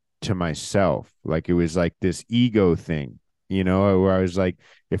good to myself. Like, it was like this ego thing, where I was like,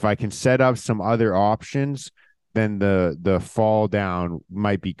 if I can set up some other options, then the fall down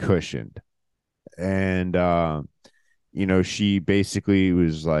might be cushioned. And she basically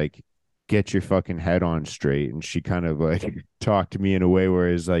was like, get your fucking head on straight. And she kind of like talked to me in a way where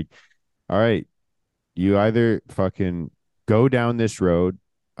it's like, all right, you either fucking go down this road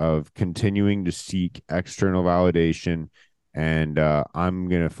of continuing to seek external validation, and I'm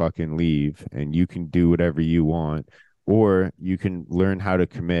gonna fucking leave, and you can do whatever you want, or you can learn how to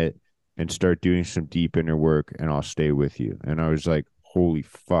commit and start doing some deep inner work, and I'll stay with you. And I was like, holy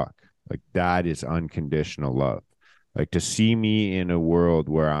fuck, like that is unconditional love. Like to see me in a world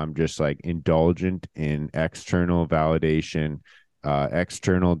where I'm just like indulgent in external validation,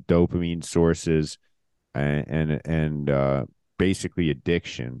 external dopamine sources, and basically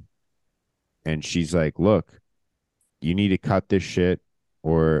addiction. And she's like, look, you need to cut this shit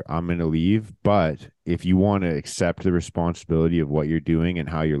or I'm going to leave. But if you want to accept the responsibility of what you're doing and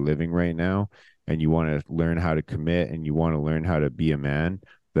how you're living right now, and you want to learn how to commit and you want to learn how to be a man,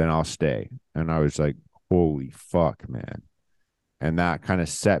 then I'll stay. And I was like, holy fuck, man. And that kind of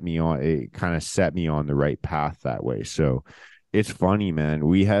set me on, it kind of set me on the right path that way. So it's funny, man.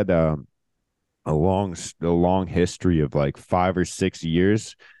 We had a long history of like 5 or 6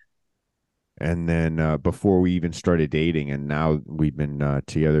 years, and then before we even started dating, and now we've been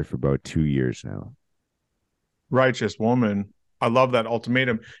together for about 2 years now. Righteous woman. I love that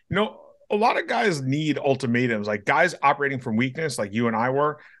ultimatum. You know, a lot of guys need ultimatums, like guys operating from weakness, like you and I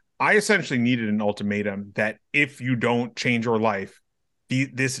were. I essentially needed an ultimatum that if you don't change your life,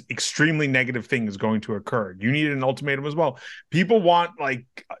 this extremely negative thing is going to occur. You needed an ultimatum as well. People want like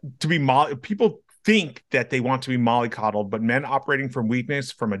to be people think that they want to be mollycoddled, but men operating from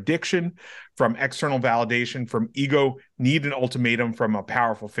weakness, from addiction, from external validation, from ego, need an ultimatum from a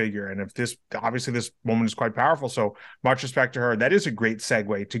powerful figure. And if this, obviously, this woman is quite powerful, so much respect to her. That is a great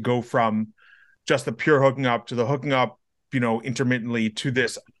segue to go from just the pure hooking up to the hooking up, intermittently to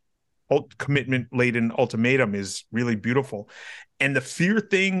this commitment laden ultimatum is really beautiful. And the fear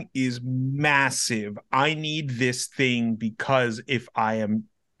thing is massive. I need this thing because if I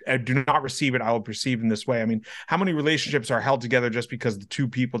do not receive it, I will perceive in this way. I mean, how many relationships are held together just because the two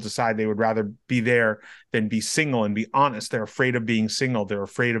people decide they would rather be there than be single and be honest? They're afraid of being single. They're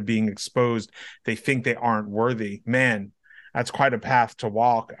afraid of being exposed. They think they aren't worthy. Man, that's quite a path to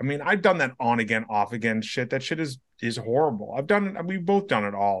walk. I mean, I've done that on again, off again shit. That shit is horrible. I've done it. We've both done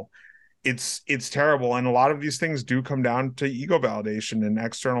it all. It's terrible. And a lot of these things do come down to ego validation and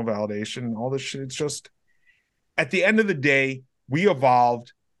external validation and all this shit. It's just, at the end of the day, we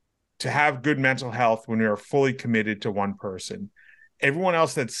evolved to have good mental health when we are fully committed to one person. Everyone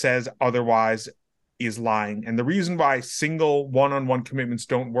else that says otherwise is lying. And the reason why single one-on-one commitments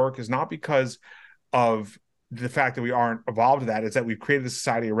don't work is not because of the fact that we aren't evolved to that. It's that we've created a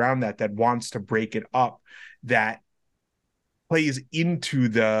society around that wants to break it up, that plays into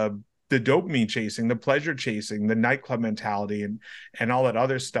the dopamine chasing, the pleasure chasing, the nightclub mentality, and all that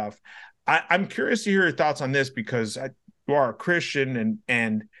other stuff. I'm curious to hear your thoughts on this because you are a Christian,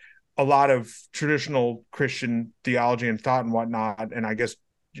 and a lot of traditional Christian theology and thought and whatnot, and I guess,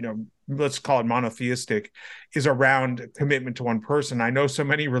 let's call it monotheistic, is around commitment to one person. I know so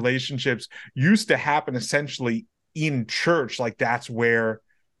many relationships used to happen essentially in church, like that's where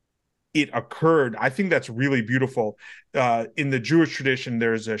it occurred. I think that's really beautiful. In the Jewish tradition,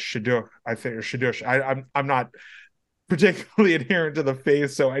 there's a shidduch, I think, or shidduch. I'm not particularly adherent to the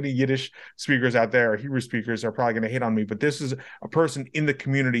faith, so any Yiddish speakers out there, or Hebrew speakers, are probably going to hate on me. But this is a person in the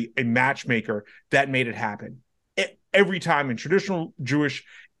community, a matchmaker, that made it happen. Every time in traditional Jewish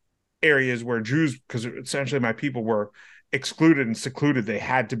areas where Jews, because essentially my people were excluded and secluded, they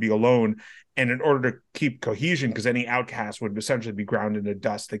had to be alone. And in order to keep cohesion, because any outcast would essentially be ground into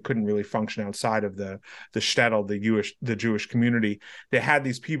dust, they couldn't really function outside of the shtetl, the Jewish community. They had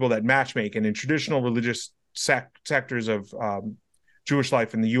these people that matchmake, and in traditional religious sectors of Jewish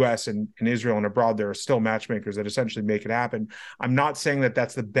life in the U.S. and in Israel and abroad, there are still matchmakers that essentially make it happen. I'm not saying that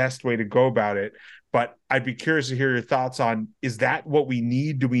that's the best way to go about it, but I'd be curious to hear your thoughts on, is that what we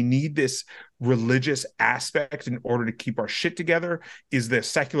need? Do we need this religious aspect in order to keep our shit together? Is the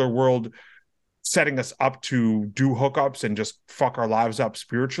secular world setting us up to do hookups and just fuck our lives up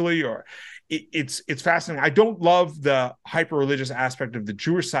spiritually? Or it's fascinating. I don't love the hyper religious aspect of the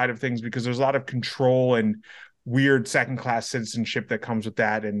Jewish side of things because there's a lot of control and weird second class citizenship that comes with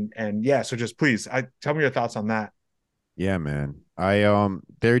that. And yeah, so just please, tell me your thoughts on that. Yeah, man.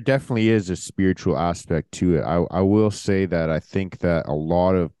 There definitely is a spiritual aspect to it. I will say that I think that a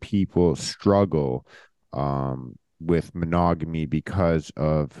lot of people struggle with monogamy because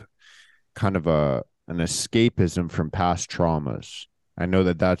of kind of an escapism from past traumas. I know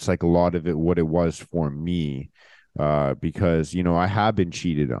that that's like a lot of it, what it was for me, because, I have been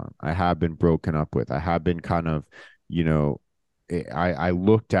cheated on. I have been broken up with. I have been kind of, I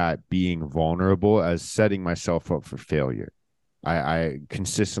looked at being vulnerable as setting myself up for failure. I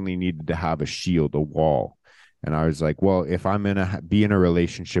consistently needed to have a shield, a wall. And I was like, well, if I'm gonna be in a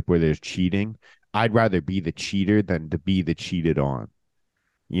relationship where there's cheating, I'd rather be the cheater than to be the cheated on.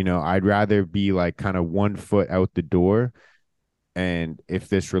 I'd rather be like kind of 1 foot out the door. And if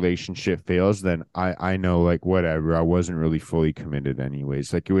this relationship fails, then I know, like, whatever, I wasn't really fully committed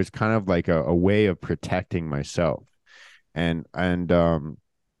anyways. Like, it was kind of like a way of protecting myself. And I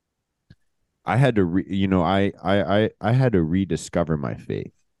had to I had to rediscover my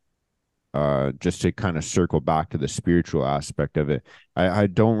faith. Just to kind of circle back to the spiritual aspect of it. I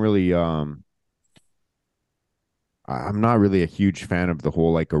don't really I'm not really a huge fan of the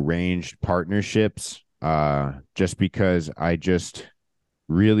whole like arranged partnerships. Just because I just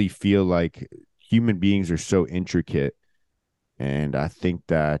really feel like human beings are so intricate, and I think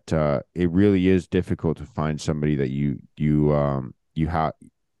that it really is difficult to find somebody that you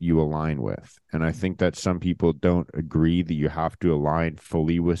align with. And I think that some people don't agree that you have to align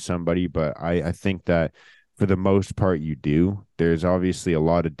fully with somebody, but I think that for the most part you do. There's obviously a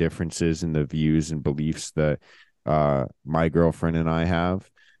lot of differences in the views and beliefs that my girlfriend and I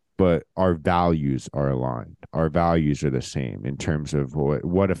have, but our values are aligned. Our values are the same in terms of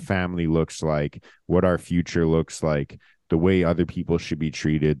what a family looks like, what our future looks like, the way other people should be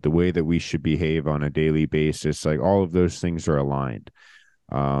treated, the way that we should behave on a daily basis. Like, all of those things are aligned.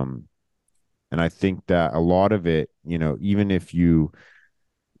 Um, and I think that a lot of it, even if you,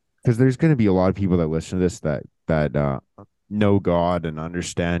 because there's going to be a lot of people that listen to this that know God and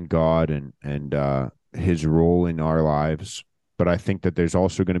understand God and His role in our lives, but I think that there's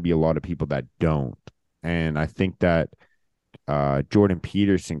also going to be a lot of people that don't. And I think that Jordan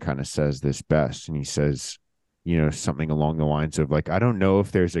Peterson kind of says this best, and he says, something along the lines of like, I don't know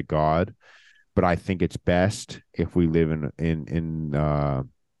if there's a God, but I think it's best if we live in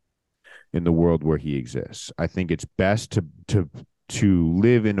the world where he exists. I think it's best to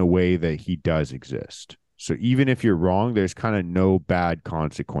live in a way that he does exist. So even if you're wrong, there's kind of no bad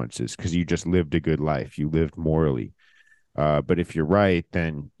consequences because you just lived a good life. You lived morally. But if you're right,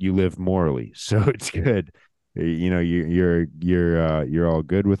 then you live morally. So it's good. You're all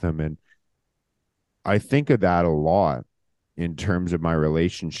good with him. And I think of that a lot in terms of my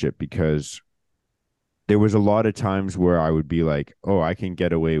relationship, because there was a lot of times where I would be like, oh, I can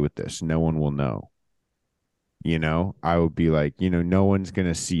get away with this. No one will know. I would be like, no one's going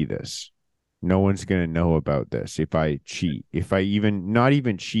to see this. No one's going to know about this if I cheat. If I even, not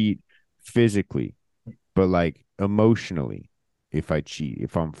even cheat physically, but like emotionally, if I cheat,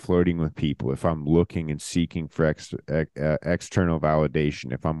 if I'm flirting with people, if I'm looking and seeking for external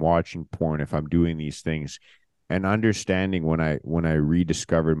validation, if I'm watching porn, if I'm doing these things, and understanding when I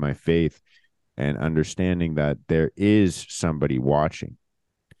rediscovered my faith and understanding that there is somebody watching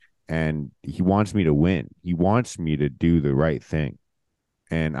and he wants me to win. He wants me to do the right thing.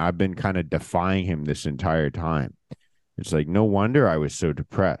 And I've been kind of defying him this entire time. It's like, no wonder I was so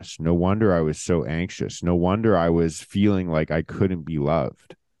depressed. No wonder I was so anxious. No wonder I was feeling like I couldn't be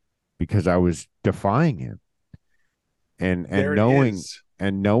loved, because I was defying him and There and it knowing is.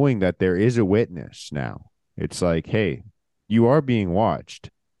 and knowing that there is a witness now. It's like, hey, you are being watched.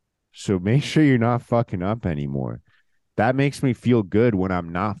 So make sure you're not fucking up anymore. That makes me feel good when I'm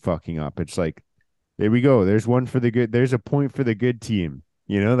not fucking up. It's like, there we go. There's one for the good. There's a point for the good team.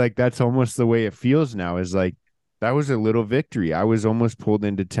 Like, that's almost the way it feels now, is like, that was a little victory. I was almost pulled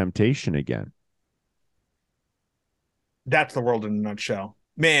into temptation again. That's the world in a nutshell.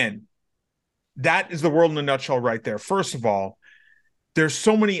 Man, that is the world in a nutshell right there. First of all, there's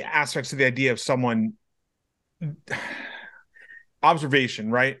so many aspects of the idea of someone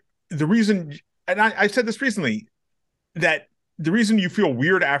observation, right? The reason, and I said this recently, that the reason you feel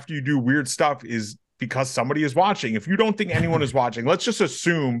weird after you do weird stuff is because somebody is watching. If you don't think anyone is watching, let's just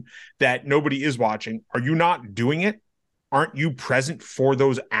assume that nobody is watching. Are you not doing it? Aren't you present for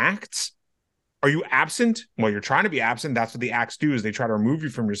those acts? Are you absent? Well, you're trying to be absent. That's what the acts do, is they try to remove you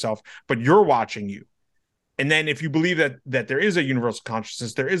from yourself, but you're watching you. And then if you believe that there is a universal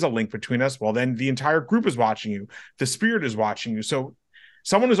consciousness, there is a link between us, well, then the entire group is watching you. The spirit is watching you. So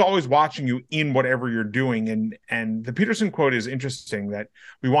someone is always watching you in whatever you're doing. And the Peterson quote is interesting, that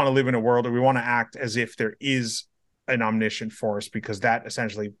we want to live in a world, or we want to act as if there is an omniscient force, because that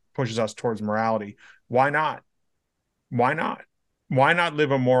essentially pushes us towards morality. Why not? Why not? Why not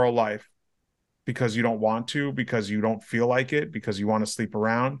live a moral life? Because you don't want to, because you don't feel like it, because you want to sleep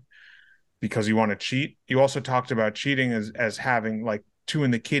around, because you want to cheat. You also talked about cheating as having like two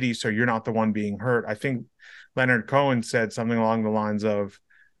in the kitty, so you're not the one being hurt. I think Leonard Cohen said something along the lines of,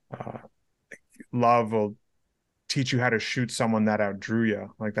 uh, love will teach you how to shoot someone that outdrew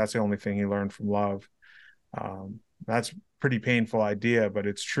you. Like, that's the only thing he learned from love. That's pretty painful idea, but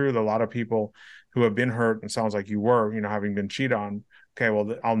it's true that a lot of people who have been hurt, and sounds like you were, having been cheated on. Okay,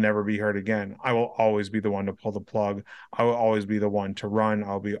 well, I'll never be hurt again. I will always be the one to pull the plug. I will always be the one to run.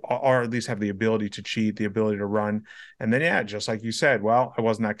 Or at least have the ability to cheat, the ability to run. And then, yeah, just like you said, well, I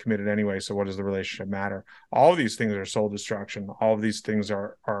wasn't that committed anyway. So what does the relationship matter? All of these things are soul destruction. All of these things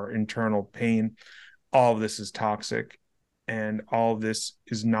are internal pain. All of this is toxic. And all of this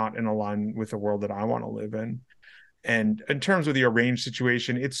is not in alignment with the world that I want to live in. And in terms of the arranged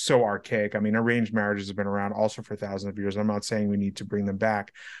situation, it's so archaic. I mean, arranged marriages have been around also for thousands of years. I'm not saying we need to bring them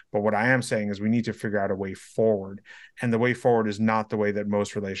back, but what I am saying is we need to figure out a way forward. And the way forward is not the way that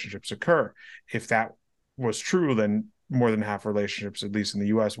most relationships occur. If that was true, then more than half relationships, at least in the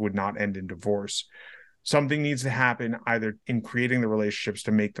US, would not end in divorce. Something needs to happen either in creating the relationships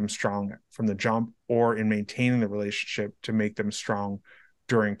to make them strong from the jump, or in maintaining the relationship to make them strong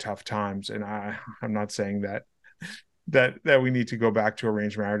during tough times. And I'm not saying that we need to go back to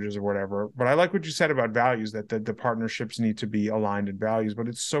arranged marriages or whatever. But I like what you said about values, that the partnerships need to be aligned in values. But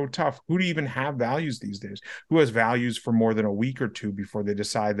it's so tough. Who do you even have values these days? Who has values for more than a week or two before they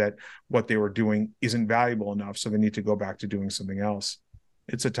decide that what they were doing isn't valuable enough, so they need to go back to doing something else?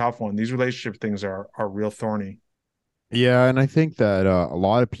 It's a tough one. These relationship things are real thorny. Yeah, and I think that a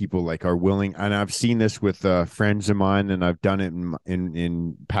lot of people like are willing, and I've seen this with friends of mine, and I've done it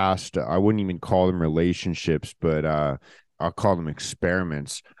in past. I wouldn't even call them relationships, but I'll call them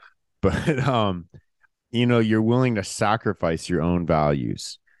experiments. But you're willing to sacrifice your own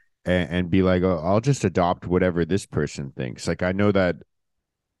values and be like, oh, I'll just adopt whatever this person thinks. Like I know that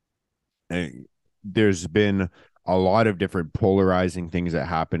there's been a lot of different polarizing things that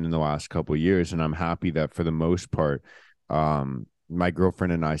happened in the last couple of years, and I'm happy that for the most part, my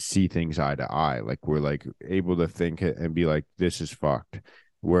girlfriend and I see things eye to eye. Like we're like able to think it and be like, this is fucked.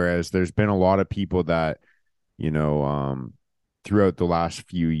 Whereas there's been a lot of people that, throughout the last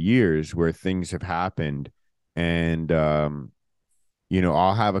few years where things have happened, and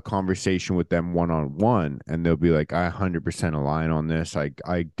I'll have a conversation with them one-on-one, and they'll be like, I 100% align on this.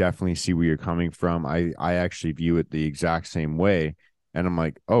 I definitely see where you're coming from. I actually view it the exact same way. And I'm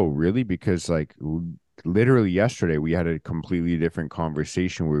like, oh, really? Because like literally yesterday we had a completely different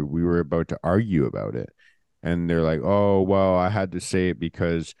conversation where we were about to argue about it. And they're like, oh, well, I had to say it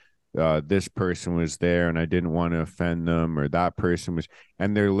because this person was there and I didn't want to offend them, or that person was,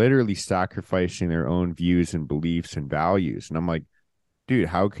 and they're literally sacrificing their own views and beliefs and values. And I'm like, dude,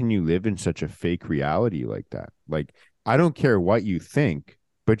 how can you live in such a fake reality like that? Like, I don't care what you think,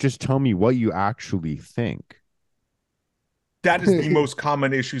 but just tell me what you actually think. That is the most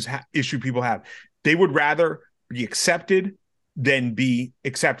common issue people have. They would rather be accepted than be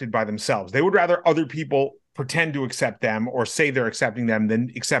accepted by themselves. They would rather other people pretend to accept them or say they're accepting them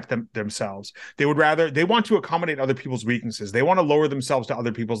than accept them themselves. They want to accommodate other people's weaknesses. They want to lower themselves to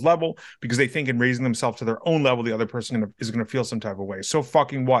other people's level because they think in raising themselves to their own level, the other person is going to feel some type of way. So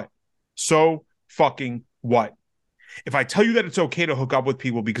fucking what? So fucking what? If I tell you that it's okay to hook up with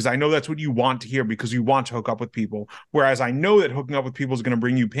people because I know that's what you want to hear because you want to hook up with people, whereas I know that hooking up with people is going to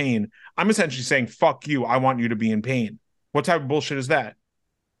bring you pain, I'm essentially saying, fuck you, I want you to be in pain. What type of bullshit is that?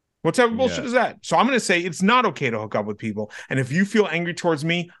 What type of bullshit is that? So I'm going to say it's not okay to hook up with people. And if you feel angry towards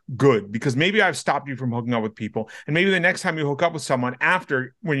me, good, because maybe I've stopped you from hooking up with people. And maybe the next time you hook up with someone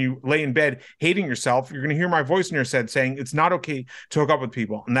after, when you lay in bed hating yourself, you're going to hear my voice in your head saying it's not okay to hook up with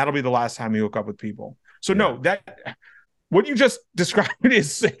people. And that'll be the last time you hook up with people. So no, that what you just described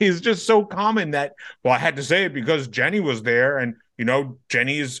is just so common that, well, I had to say it because Jenny was there, and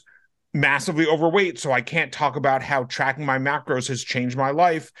Jenny's massively overweight, so I can't talk about how tracking my macros has changed my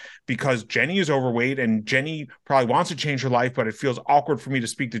life because Jenny is overweight and Jenny probably wants to change her life, but it feels awkward for me to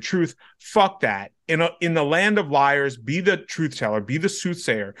speak the truth. Fuck that. In the land of liars, be the truth teller, be the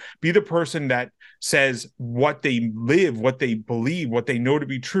soothsayer, be the person that says what they live, what they believe, what they know to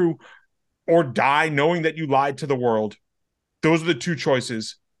be true, or die knowing that you lied to the world. Those are the two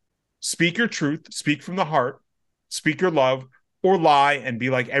choices. Speak your truth, speak from the heart, speak your love, or lie and be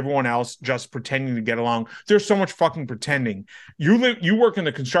like everyone else, just pretending to get along. There's so much fucking pretending. You work in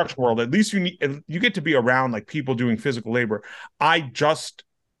the construction world. At least you get to be around like people doing physical labor. I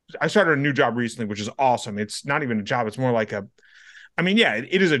started a new job recently, which is awesome. It's not even a job. It's more like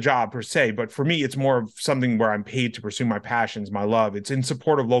it is a job per se, but for me, it's more of something where I'm paid to pursue my passions, my love. It's in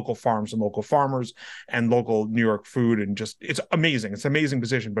support of local farms and local farmers and local New York food. And it's amazing. It's an amazing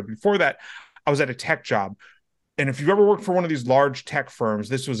position. But before that, I was at a tech job. And if you've ever worked for one of these large tech firms,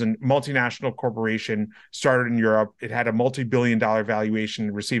 this was a multinational corporation started in Europe. It had a multi-billion-dollar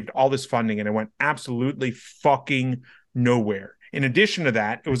valuation, received all this funding, and it went absolutely fucking nowhere. In addition to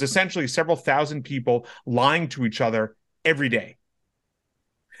that, it was essentially several thousand people lying to each other every day.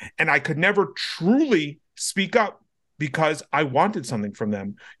 And I could never truly speak up because I wanted something from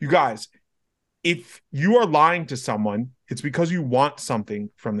them. You guys, if you are lying to someone, it's because you want something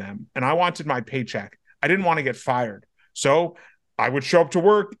from them. And I wanted my paycheck. I didn't want to get fired. So I would show up to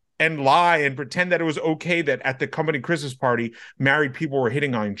work and lie and pretend that it was okay that at the company Christmas party, married people were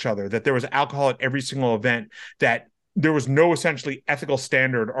hitting on each other, that there was alcohol at every single event, that there was no essentially ethical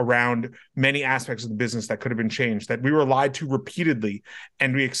standard around many aspects of the business that could have been changed, that we were lied to repeatedly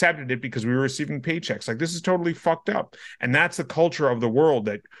and we accepted it because we were receiving paychecks. Like, this is totally fucked up. And that's the culture of the world,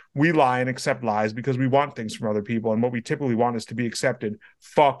 that we lie and accept lies because we want things from other people. And what we typically want is to be accepted.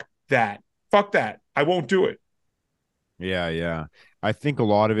 Fuck that. Fuck that. I won't do it. Yeah, yeah. I think a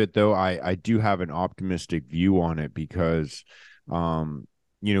lot of it, though, I do have an optimistic view on it because, we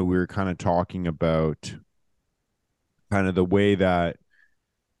were kind of talking about kind of the way that,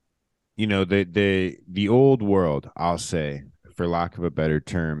 the old world, I'll say, for lack of a better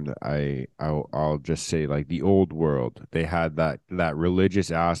term, I'll just say, like, the old world, they had that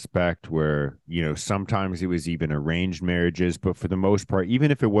religious aspect where, sometimes it was even arranged marriages, but for the most part,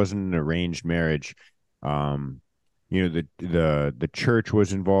 even if it wasn't an arranged marriage, um the church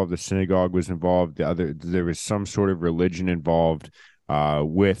was involved, the synagogue was involved, there was some sort of religion involved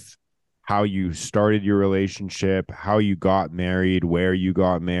with how you started your relationship, how you got married, where you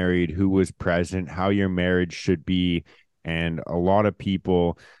got married, who was present, how your marriage should be. And a lot of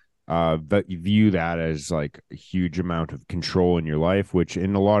people view that as like a huge amount of control in your life, which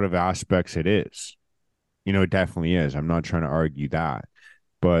in a lot of aspects it is. It definitely is. I'm not trying to argue that.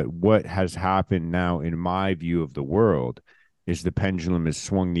 But what has happened now, in my view of the world, is the pendulum has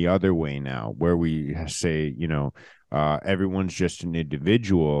swung the other way now, where we say, everyone's just an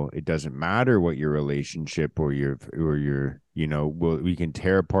individual. It doesn't matter what your relationship or your we can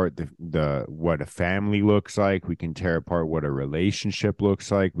tear apart the what a family looks like. We can tear apart what a relationship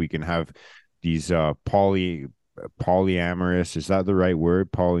looks like. We can have these polyamorous, is that the right word?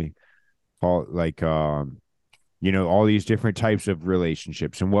 Like all these different types of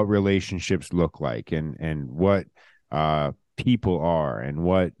relationships and what relationships look like, and what people are, and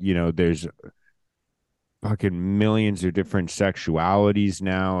what, there's fucking millions of different sexualities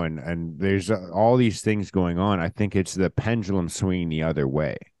now, and there's all these things going on. I think it's the pendulum swinging the other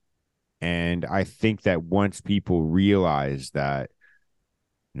way. And I think that once people realize that,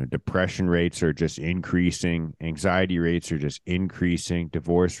 depression rates are just increasing, anxiety rates are just increasing,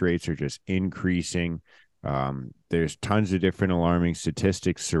 divorce rates are just increasing, there's tons of different alarming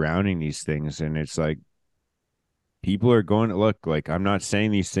statistics surrounding these things. And it's like, people are going to look, like, I'm not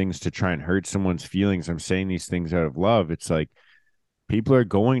saying these things to try and hurt someone's feelings. I'm saying these things out of love. It's like, people are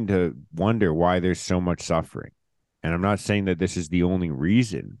going to wonder why there's so much suffering. And I'm not saying that this is the only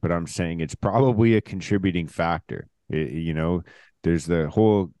reason, but I'm saying it's probably a contributing factor. There's the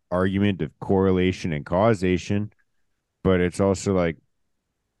whole argument of correlation and causation, but it's also like,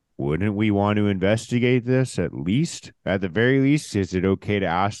 wouldn't we want to investigate this at least? At the very least, is it okay to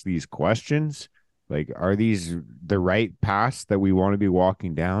ask these questions? Like, are these the right paths that we want to be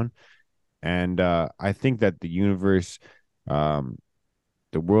walking down? And I think that the universe, the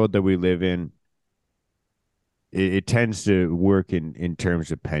world that we live in, it tends to work in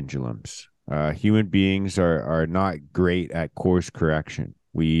terms of pendulums. Human beings are not great at course correction.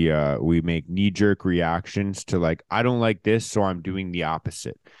 We make knee-jerk reactions to, like, I don't like this, so I'm doing the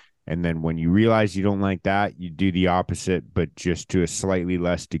opposite. And then when you realize you don't like that, you do the opposite, but just to a slightly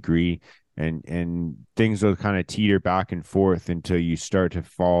less degree. And things will kind of teeter back and forth until you start to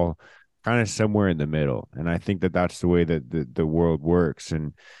fall kind of somewhere in the middle. And I think that that's the way that the world works.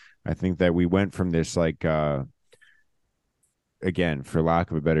 And I think that we went from this, like, again, for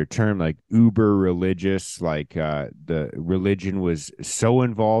lack of a better term, like uber religious, like the religion was so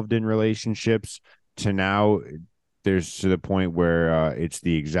involved in relationships, to now there's to the point where it's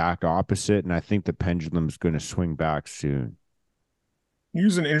the exact opposite. And I think the pendulum's going to swing back soon. You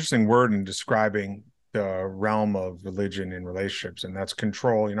use an interesting word in describing the realm of religion in relationships, and that's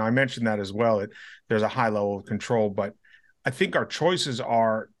control. I mentioned that as well. There's a high level of control, but I think our choices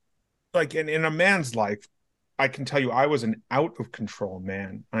are, like, in a man's life, I can tell you I was an out of control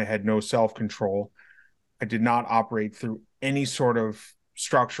man. I had no self-control. I did not operate through any sort of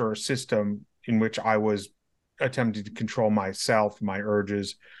structure or system in which I was attempting to control myself, my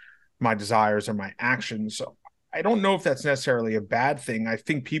urges, my desires, or my actions. So I don't know if that's necessarily a bad thing. I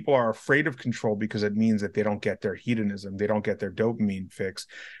think people are afraid of control because it means that they don't get their hedonism, they don't get their dopamine fix,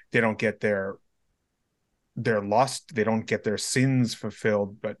 they don't get their lust, they don't get their sins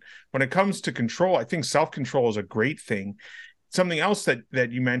fulfilled. But when it comes to control, I think self-control is a great thing. Something else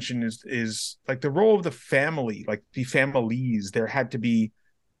that you mentioned is like the role of the family, like the families. There had to be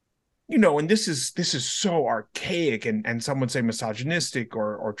and this is so archaic and some would say misogynistic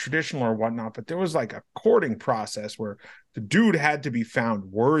or traditional or whatnot, but there was like a courting process where the dude had to be found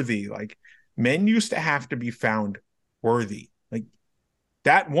worthy. Like men used to have to be found worthy. Like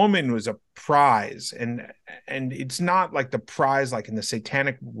that woman was a prize, and it's not like the prize like in the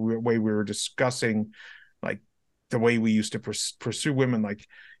satanic way we were discussing, like the way we used to pursue women. Like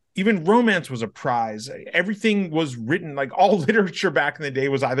even romance was a prize. Everything was written, like all literature back in the day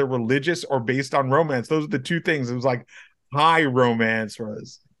was either religious or based on romance. Those are the two things. It was like high romance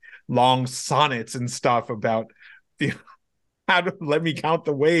was long sonnets and stuff about the how to let me count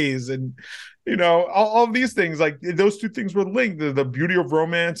the ways, and all these things, like those two things were linked, the beauty of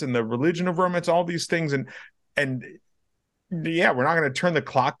romance and the religion of romance, all these things. And yeah, we're not going to turn the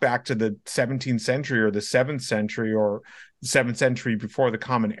clock back to the 17th century or the 7th century or the 7th century before the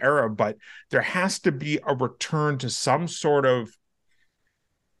common era, but there has to be a return to some sort of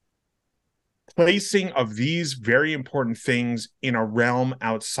placing of these very important things in a realm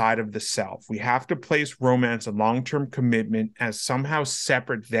outside of the self. We have to place romance and long-term commitment as somehow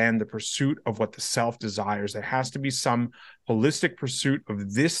separate than the pursuit of what the self desires. There has to be some holistic pursuit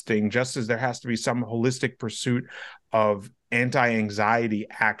of this thing, just as there has to be some holistic pursuit of anti-anxiety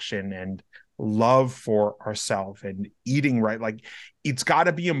action and love for ourselves and eating right. Like it's got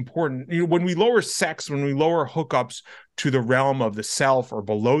to be important. When we lower sex, when we lower hookups to the realm of the self or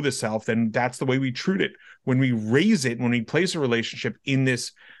below the self, then that's the way we treat it. When we raise it, when we place a relationship in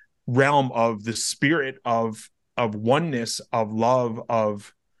this realm of the spirit of oneness, of love,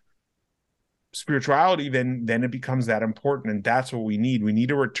 of spirituality, then it becomes that important. And that's what we need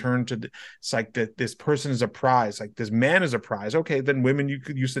to return to it's like that this person is a prize, like this man is a prize. Okay, then women you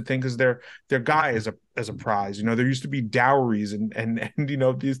could used to think as their guy as a prize. There used to be dowries and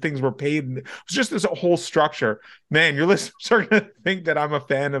these things were paid, and it's just this whole structure. Man, your listeners are gonna think that I'm a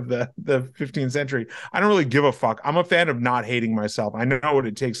fan of the 15th century. I don't really give a fuck. I'm a fan of not hating myself. I know what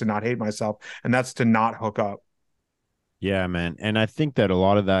it takes to not hate myself, and that's to not hook up. Yeah, man. And I think that a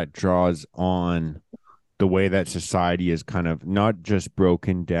lot of that draws on the way that society is kind of not just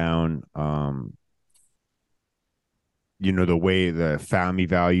broken down, the way the family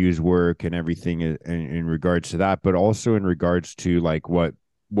values work and everything in regards to that, but also in regards to like what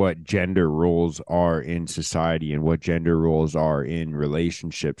gender roles are in society and what gender roles are in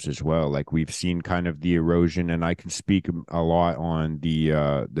relationships as well. Like we've seen kind of the erosion, and I can speak a lot on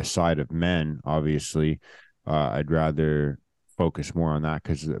the side of men, obviously. I'd rather focus more on that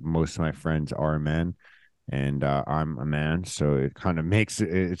because most of my friends are men, and I'm a man, so it kind of makes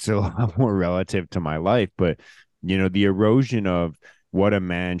it's a lot more relative to my life. But the erosion of what a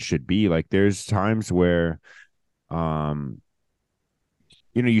man should be. Like there's times where, um,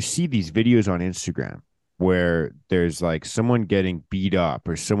 you see these videos on Instagram where there's like someone getting beat up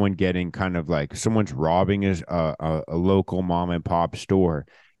or someone getting kind of like someone's robbing a local mom and pop store,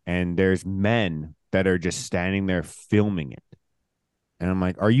 and there's men that are just standing there filming it. And I'm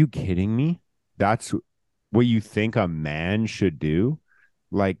like, are you kidding me? That's what you think a man should do?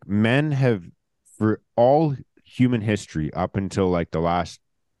 Like, men have, for all human history, up until like the last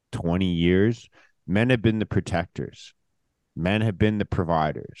 20 years, men have been the protectors. Men have been the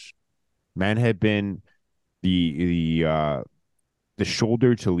providers. Men have been the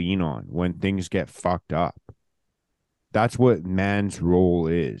shoulder to lean on when things get fucked up. That's what man's role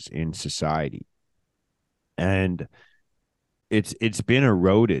is in society. And it's been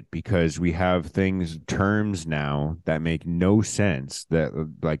eroded because we have terms now that make no sense, that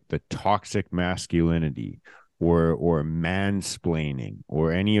like the toxic masculinity or mansplaining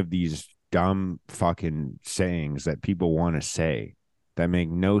or any of these dumb fucking sayings that people want to say that make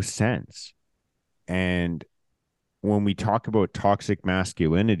no sense. And when we talk about toxic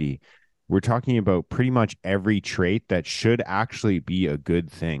masculinity, we're talking about pretty much every trait that should actually be a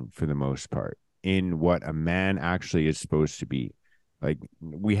good thing for the most part in what a man actually is supposed to be. Like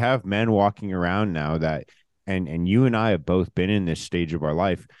we have men walking around now that, and you and I have both been in this stage of our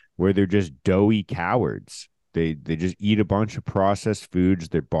life where they're just doughy cowards. They just eat a bunch of processed foods.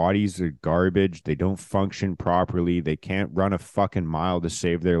 Their bodies are garbage. They don't function properly. They can't run a fucking mile to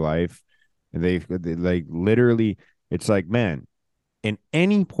save their life. And they like literally, it's like, man, in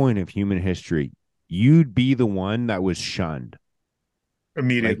any point of human history, you'd be the one that was shunned. Like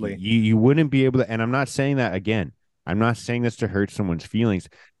Immediately. you wouldn't be able to, and I'm not saying that again. I'm not saying this to hurt someone's feelings.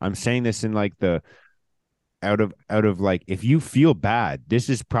 I'm saying this in like the out of like, if you feel bad, this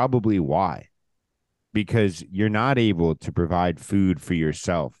is probably why. Because you're not able to provide food for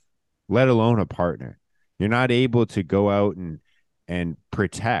yourself, let alone a partner. You're not able to go out and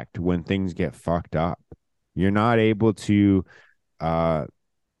protect when things get fucked up. You're not able to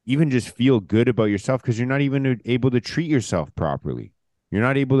even just feel good about yourself because you're not even able to treat yourself properly. You're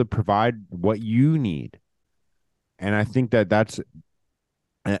not able to provide what you need. And I think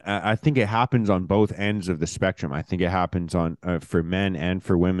I think it happens on both ends of the spectrum. I think it happens on for men and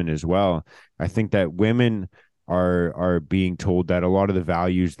for women as well. I think that women are being told that a lot of the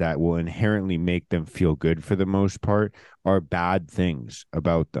values that will inherently make them feel good for the most part are bad things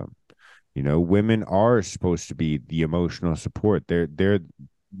about them. You know, women are supposed to be the emotional support.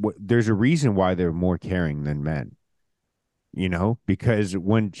 There's a reason why they're more caring than men. You know, because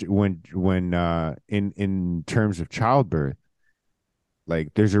when in terms of childbirth,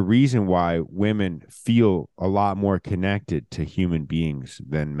 like there's a reason why women feel a lot more connected to human beings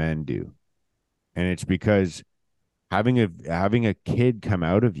than men do. And it's because having a kid come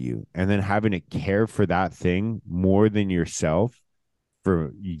out of you and then having to care for that thing more than yourself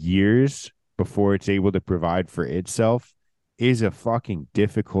for years before it's able to provide for itself is a fucking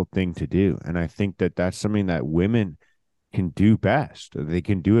difficult thing to do. And I think that that's something that women can do best. They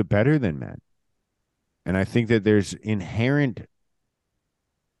can do it better than men. And I think that there's inherent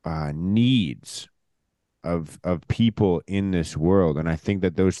needs of people in this world, and I think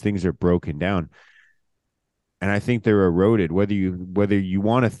that those things are broken down, and I think they're eroded. Whether you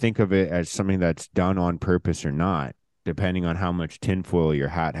want to think of it as something that's done on purpose or not, depending on how much tinfoil your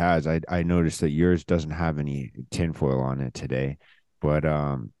hat has. I noticed that yours doesn't have any tinfoil on it today, but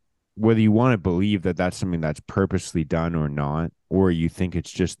whether you want to believe that that's something that's purposely done or not, or you think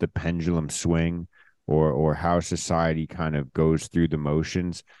it's just the pendulum swing, or how society kind of goes through the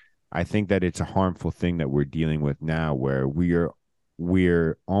motions, I think that it's a harmful thing that we're dealing with now, where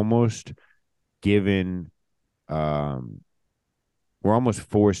we're almost given we're almost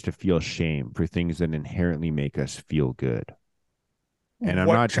forced to feel shame for things that inherently make us feel good. And I'm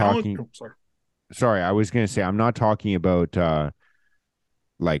What not challenge? talking, Oh, sorry. sorry, I was going to say, I'm not talking about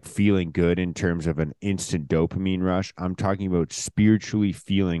like feeling good in terms of an instant dopamine rush. I'm talking about spiritually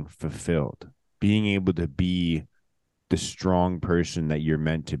feeling fulfilled, being able to be the strong person that you're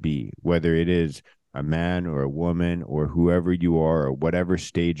meant to be, whether it is a man or a woman or whoever you are or whatever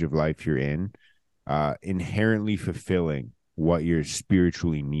stage of life you're in, inherently fulfilling what you're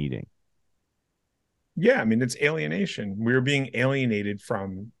spiritually needing. Yeah, I mean, it's alienation. We're being alienated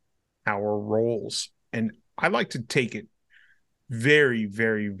from our roles. And I like to take it very,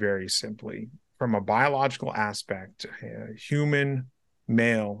 very, very simply. From a biological aspect, a human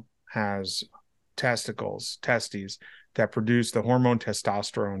male has testes that produce the hormone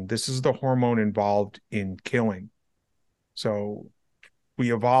testosterone. This is the hormone involved in killing. So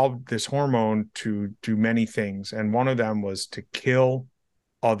we evolved this hormone to do many things. And one of them was to kill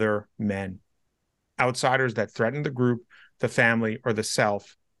other men, outsiders that threatened the group, the family, or the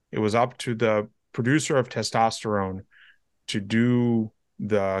self. It was up to the producer of testosterone to do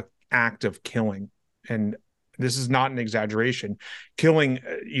the act of killing. And this is not an exaggeration. Killing,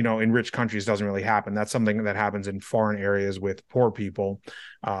 in rich countries doesn't really happen. That's something that happens in foreign areas with poor people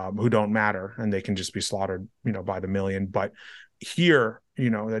who don't matter, and they can just be slaughtered, by the million. But here,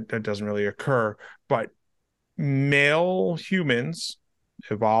 that doesn't really occur. But male humans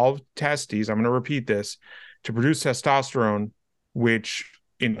evolved testes, I'm going to repeat this, to produce testosterone, which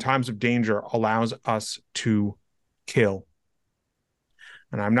in times of danger allows us to kill.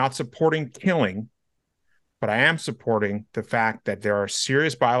 And I'm not supporting killing, but I am supporting the fact that there are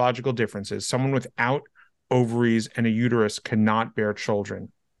serious biological differences. Someone without ovaries and a uterus cannot bear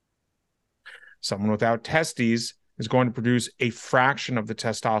children. Someone without testes is going to produce a fraction of the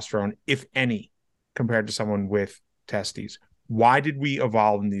testosterone, if any, compared to someone with testes. Why did we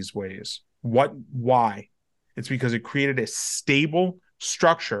evolve in these ways? Why? It's because it created a stable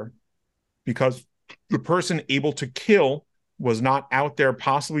structure, because the person able to kill was not out there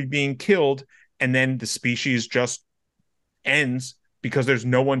possibly being killed, and then the species just ends because there's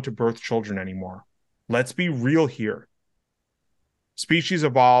no one to birth children anymore. Let's be real here. Species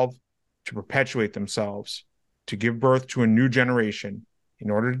evolve to perpetuate themselves, to give birth to a new generation. In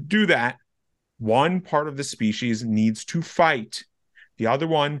order to do that, one part of the species needs to fight. The other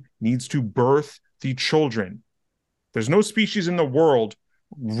one needs to birth the children. There's no species in the world,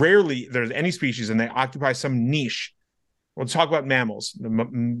 rarely there's any species, and they occupy some niche. Let's talk about mammals.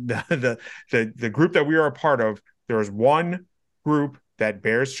 The group that we are a part of, there is one group that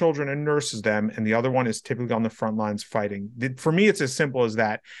bears children and nurses them, and the other one is typically on the front lines fighting. For me, it's as simple as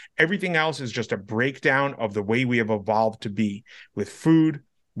that. Everything else is just a breakdown of the way we have evolved to be, with food,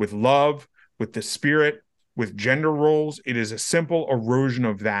 with love, with the spirit, with gender roles. It is a simple erosion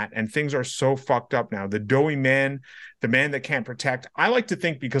of that, and things are so fucked up now. The doughy man, the man that can't protect. I like to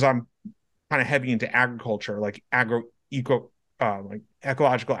think, because I'm kind of heavy into agriculture, like like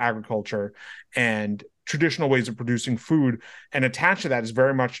ecological agriculture and traditional ways of producing food, and attached to that is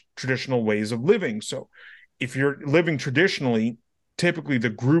very much traditional ways of living. So if you're living traditionally, typically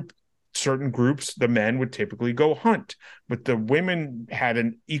certain groups, the men would typically go hunt, but the women had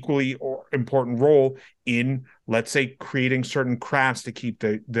an equally or important role in, let's say, creating certain crafts to keep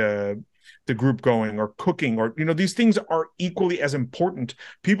the group going, or cooking, or these things are equally as important.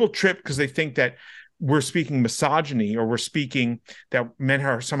 People trip because they think that we're speaking misogyny, or we're speaking that men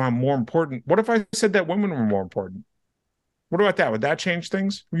are somehow more important. What if I said that women were more important? What about that? Would that change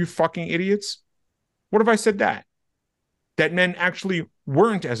things? You fucking idiots. What if I said that men actually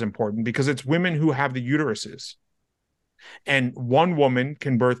weren't as important because it's women who have the uteruses, and one woman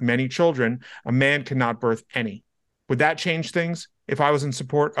can birth many children, a man cannot birth any? Would that change things if I was in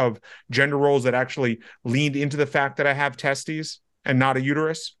support of gender roles that actually leaned into the fact that I have testes and not a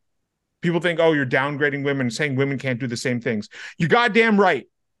uterus? People think, oh, you're downgrading women, saying women can't do the same things. You goddamn right.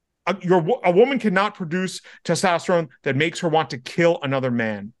 A woman cannot produce testosterone that makes her want to kill another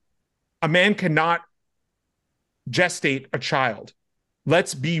man. A man cannot gestate a child.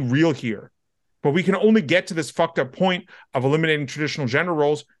 Let's be real here. But we can only get to this fucked up point of eliminating traditional gender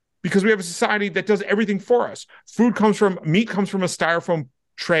roles because we have a society that does everything for us. Meat comes from a styrofoam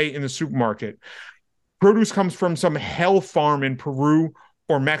tray in the supermarket. Produce comes from some hell farm in Peru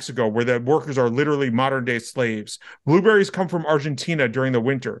or Mexico where the workers are literally modern day slaves. Blueberries come from Argentina during the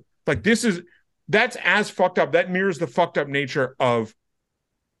winter. Like that's as fucked up. That mirrors the fucked up nature of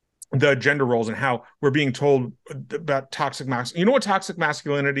the gender roles and how we're being told about toxic masculinity. You know what toxic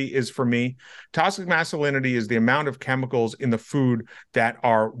masculinity is for me? Toxic masculinity is the amount of chemicals in the food that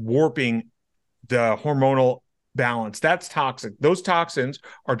are warping the hormonal balance. That's toxic. Those toxins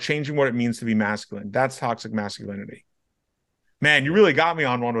are changing what it means to be masculine. That's toxic masculinity. Man, you really got me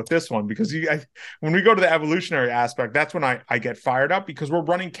on one with this one, because when we go to the evolutionary aspect, that's when I get fired up, because we're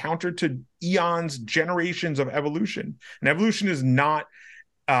running counter to eons, generations of evolution. And evolution is not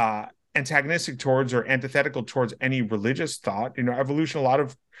antagonistic towards or antithetical towards any religious thought. Evolution, a lot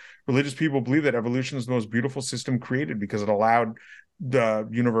of religious people believe that evolution is the most beautiful system created because it allowed the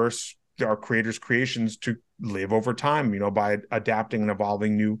universe, our creator's creations, to live over time, by adapting and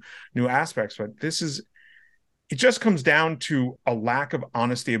evolving new aspects. But it just comes down to a lack of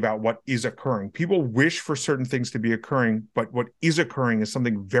honesty about what is occurring. People wish for certain things to be occurring, but what is occurring is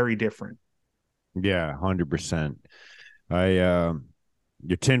something very different. Yeah, 100%.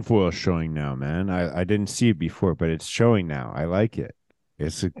 Your tinfoil is showing now, man. I didn't see it before, but it's showing now. I like it.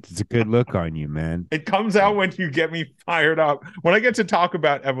 It's a good look on you, man. It comes out when you get me fired up. When I get to talk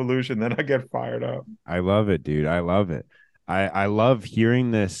about evolution, then I get fired up. I love it, dude. I love it. I love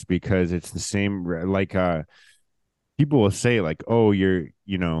hearing this because it's the same, like people will say like, oh, you're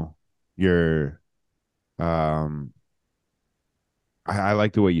I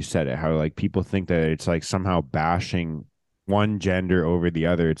like the way you said it, how like people think that it's like somehow bashing one gender over the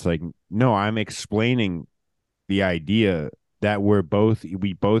other. It's like, no, I'm explaining the idea that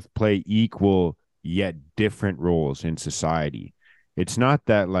we both play equal yet different roles in society. It's not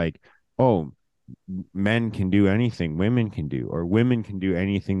that like, oh, men can do anything women can do, or women can do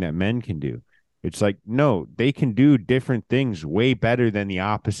anything that men can do. It's like, no, they can do different things way better than the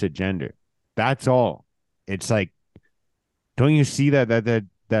opposite gender. That's all. It's like, don't you see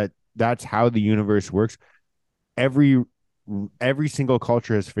that's how the universe works? Every single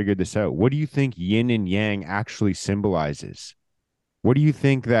culture has figured this out. What do you think yin and yang actually symbolizes? What do you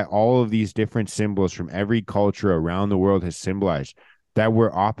think that all of these different symbols from every culture around the world has symbolized? That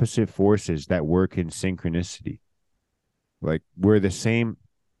we're opposite forces that work in synchronicity. Like we're the same.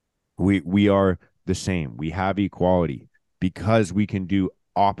 We are the same. We have equality because we can do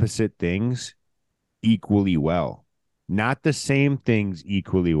opposite things equally well. Not the same things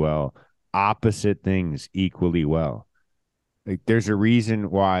equally well, opposite things equally well. Like there's a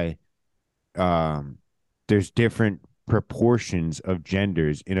reason why there's different proportions of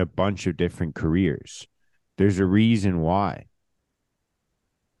genders in a bunch of different careers. There's a reason why.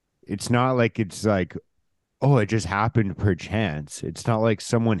 It's not like it's like, oh, it just happened per chance. It's not like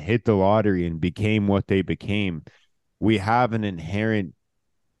someone hit the lottery and became what they became. We have an inherent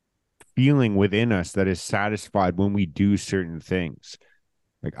feeling within us that is satisfied when we do certain things.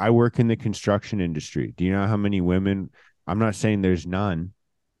 Like I work in the construction industry. Do you know how many women? I'm not saying there's none,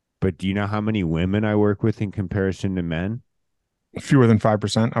 but do you know how many women I work with in comparison to men? Fewer than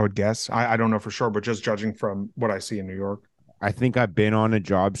 5%, I would guess. I don't know for sure, but just judging from what I see in New York. I think I've been on a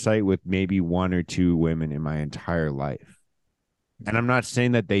job site with maybe one or two women in my entire life. And I'm not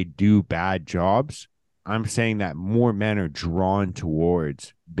saying that they do bad jobs. I'm saying that more men are drawn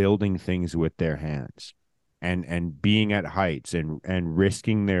towards building things with their hands. and being at heights and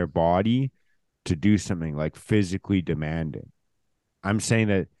risking their body to do something like physically demanding. I'm saying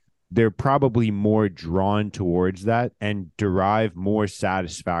that they're probably more drawn towards that and derive more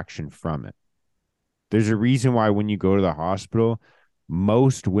satisfaction from it. There's a reason why when you go to the hospital,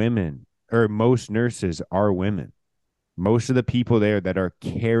 most women or most nurses are women. Most of the people there that are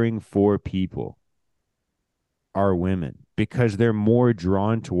caring for people are women because they're more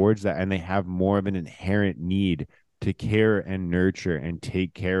drawn towards that and they have more of an inherent need to care and nurture and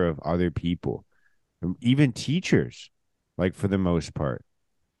take care of other people. Even teachers, like for the most part.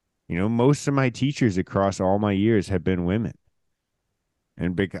 Most of my teachers across all my years have been women.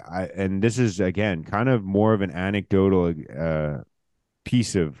 And this is again kind of more of an anecdotal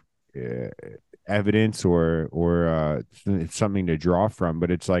piece of uh, evidence or something to draw from,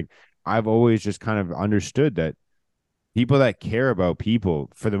 but it's like I've always just kind of understood that people that care about people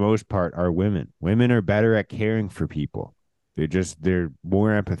for the most part are women. Women are better at caring for people. They're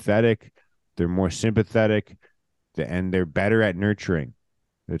more empathetic, they're more sympathetic, and they're better at nurturing.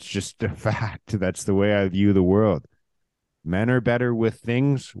 It's just a fact. That's the way I view the world. Men are better with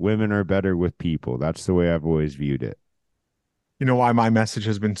things, women are better with people. That's the way I've always viewed it. You know why my message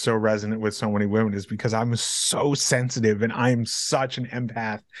has been so resonant with so many women is because I'm so sensitive and I am such an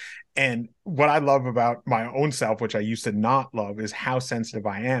empath. And what I love about my own self, which I used to not love, is how sensitive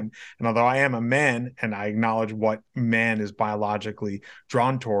I am. And although I am a man and I acknowledge what man is biologically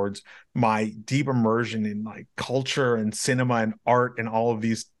drawn towards, my deep immersion in like culture and cinema and art and all of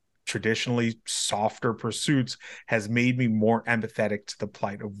these traditionally softer pursuits has made me more empathetic to the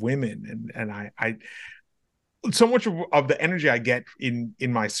plight of women. And I so much of the energy I get in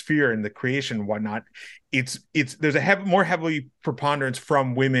my sphere and the creation and whatnot, it's there's a more heavily preponderance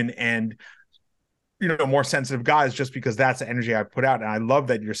from women and more sensitive guys, just because that's the energy I put out. And I love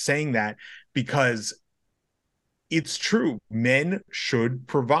that you're saying that, because it's true. Men should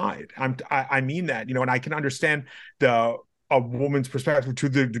provide. I mean that, and I can understand a woman's perspective to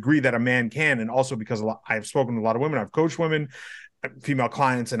the degree that a man can, and also because I've spoken to a lot of women, I've coached women, female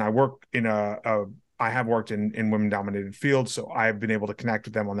clients, and I work in I have worked in women-dominated fields, so I've been able to connect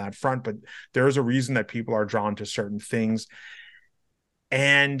with them on that front. But there is a reason that people are drawn to certain things.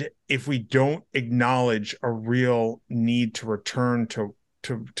 And if we don't acknowledge a real need to return to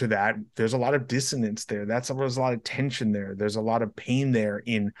that, there's a lot of dissonance there. There's a lot of tension there. There's a lot of pain there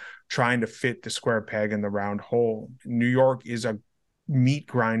in trying to fit the square peg in the round hole. New York is a meat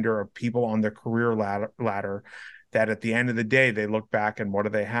grinder of people on their career ladder that at the end of the day, they look back and what do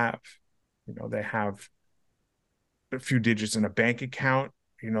they have? They have a few digits in a bank account.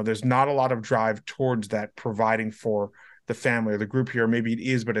 There's not a lot of drive towards that providing for the family or the group here. Maybe it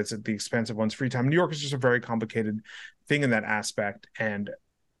is, but it's at the expense of one's free time. New York is just a very complicated thing in that aspect. And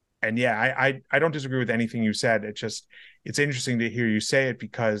yeah, I don't disagree with anything you said. It's interesting to hear you say it,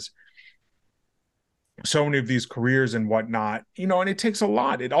 because so many of these careers and whatnot, and it takes a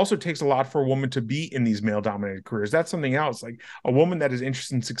lot. It also takes a lot for a woman to be in these male dominated careers. That's something else. Like, a woman that is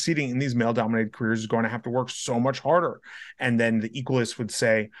interested in succeeding in these male dominated careers is going to have to work so much harder. And then the equalists would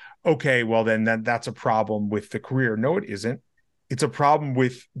say, okay, well, then that's a problem with the career. No, it isn't. It's a problem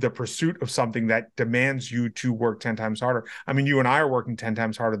with the pursuit of something that demands you to work 10 times harder. I mean, you and I are working 10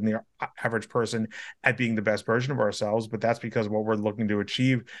 times harder than the average person at being the best version of ourselves, but that's because what we're looking to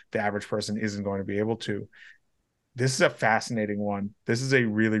achieve, the average person isn't going to be able to. This is a fascinating one. This is a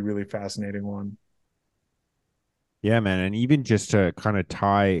really, really fascinating one. Yeah, man. And even just to kind of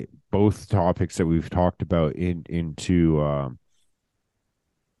tie both topics that we've talked about into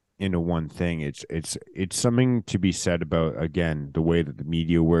one thing. It's something to be said about, again, the way that the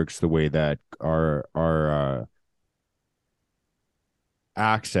media works, the way that our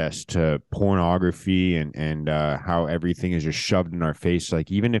access to pornography and how everything is just shoved in our face. Like,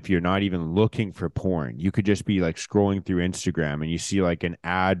 even if you're not even looking for porn, you could just be like scrolling through Instagram and you see like an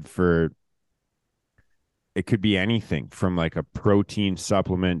ad for, it could be anything from like a protein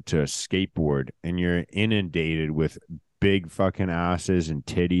supplement to a skateboard, and you're inundated with big fucking asses and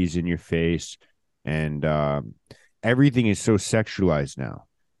titties in your face. And everything is so sexualized now.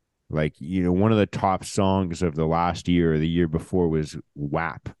 Like, one of the top songs of the last year or the year before was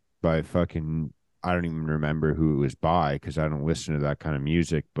WAP by fucking, I don't even remember who it was by because I don't listen to that kind of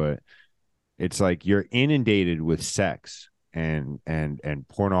music, but it's like you're inundated with sex and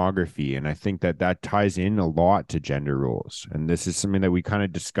pornography. And I think that ties in a lot to gender roles. And this is something that we kind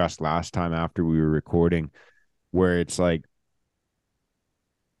of discussed last time after we were recording, where it's like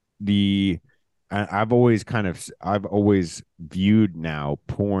I've always viewed now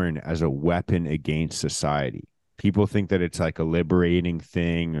porn as a weapon against society. People think that it's like a liberating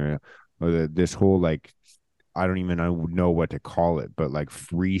thing, or this whole like I don't even know what to call it, but like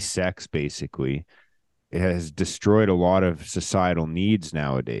free sex, basically, it has destroyed a lot of societal needs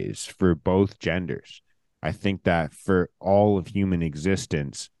nowadays for both genders. I think that for all of human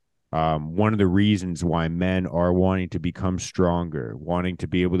existence, one of the reasons why men are wanting to become stronger, wanting to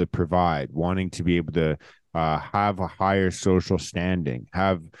be able to provide, wanting to be able to have a higher social standing,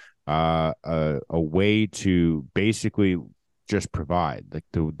 have a way to basically just provide, like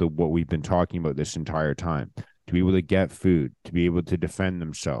the what we've been talking about this entire time, to be able to get food, to be able to defend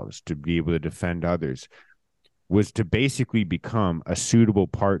themselves, to be able to defend others, was to basically become a suitable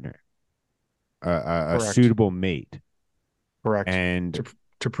partner, a Correct. suitable mate. Correct. And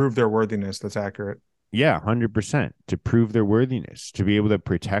To prove their worthiness, that's accurate. yeah, 100% to prove their worthiness, to be able to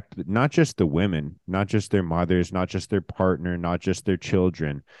protect not just the women, not just their mothers, not just their partner, not just their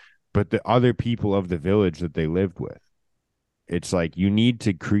children, but the other people of the village that they lived with. It's like you need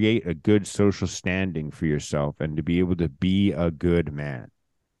to create a good social standing for yourself and to be able to be a good man.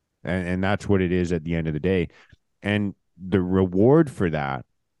 And that's what it is at the end of the day. And the reward for that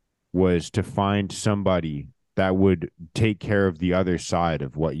was to find somebody that would take care of the other side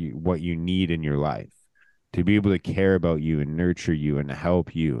of what you need in your life, to be able to care about you and nurture you and to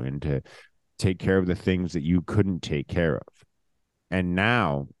help you and to take care of the things that you couldn't take care of. And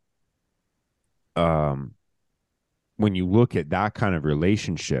now, um when you look at that kind of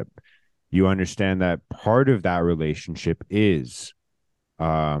relationship, you understand that part of that relationship is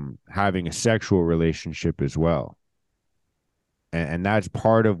having a sexual relationship as well. And that's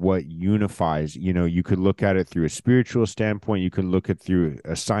part of what unifies. You could look at it through a spiritual standpoint, you can look at it through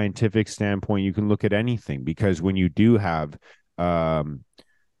a scientific standpoint, you can look at anything, because when you do have um,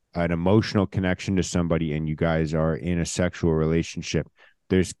 an emotional connection to somebody and you guys are in a sexual relationship,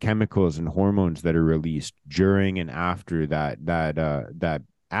 there's chemicals and hormones that are released during and after that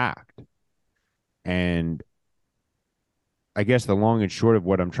act. And I guess the long and short of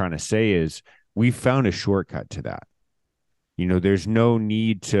what I'm trying to say is we found a shortcut to that. There's no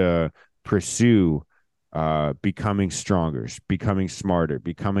need to pursue becoming stronger, becoming smarter,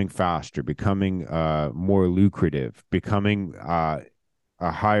 becoming faster, becoming more lucrative, becoming a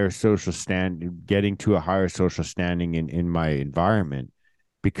higher social stand, getting to a higher social standing in my environment,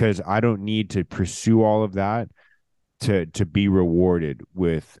 because I don't need to pursue all of that to be rewarded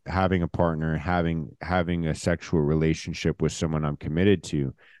with having a partner, having a sexual relationship with someone I'm committed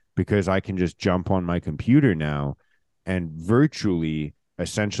to, because I can just jump on my computer now and virtually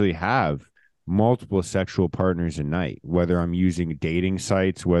essentially have multiple sexual partners a night, whether I'm using dating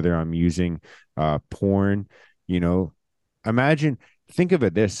sites, whether I'm using porn. you know Imagine, think of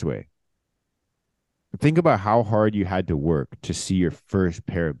it this way. Think about how hard you had to work to see your first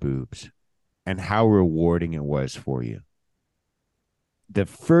pair of boobs and how rewarding it was for you. The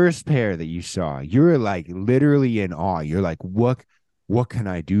first pair that you saw, you're like literally in awe. You're like, what can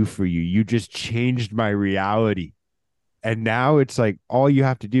I do for you? You just changed my reality. And now it's like all you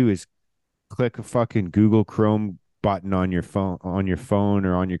have to do is click a fucking Google Chrome button on your phone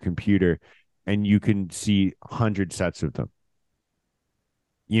or on your computer, and you can see 100 sets of them.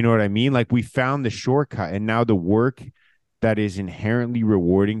 You know what I mean? Like, we found the shortcut, and now the work that is inherently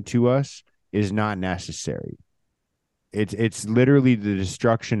rewarding to us is not necessary. It's literally the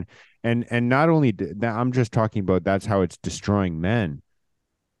destruction. And not only that, I'm just talking about that's how it's destroying men.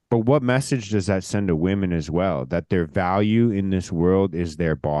 But what message does that send to women as well? That their value in this world is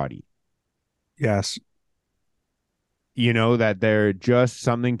their body. Yes. That they're just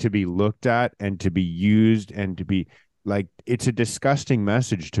something to be looked at and to be used and to be like, it's a disgusting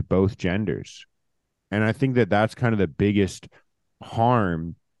message to both genders. And I think that that's kind of the biggest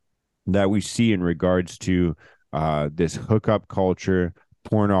harm that we see in regards to this hookup culture,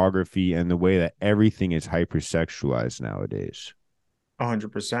 pornography, and the way that everything is hypersexualized nowadays.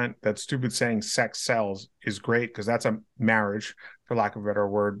 100%. That stupid saying sex sells is great because that's a marriage, for lack of a better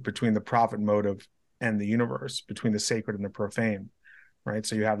word, between the profit motive and the universe, between the sacred and the profane. Right.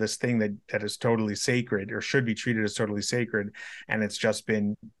 So you have this thing that is totally sacred or should be treated as totally sacred, and it's just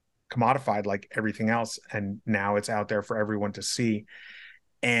been commodified like everything else. And now it's out there for everyone to see.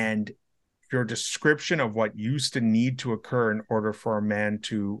 And your description of what used to need to occur in order for a man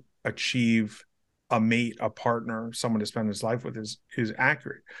to achieve a mate, a partner, someone to spend his life with is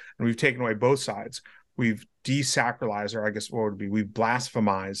accurate. And we've taken away both sides. We've desacralized, or I guess what would be, we've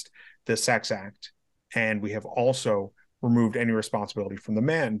blasphemized the sex act. And we have also removed any responsibility from the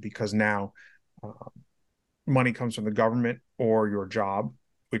man, because now money comes from the government or your job,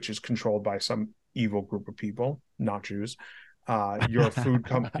 which is controlled by some evil group of people, not Jews. Your food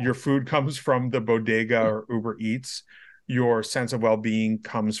comes from the bodega or Uber Eats. Your sense of well-being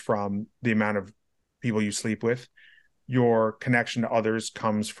comes from the amount of people you sleep with. Your connection to others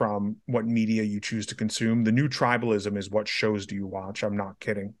comes from what media you choose to consume. The new tribalism is what shows do you watch. I'm not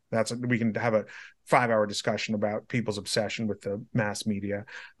kidding. We can have a 5-hour discussion about people's obsession with the mass media.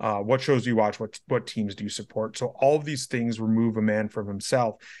 What shows do you watch? What teams do you support? So all of these things remove a man from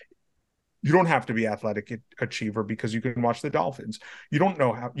himself. You don't have to be athletic achiever because you can watch the Dolphins. You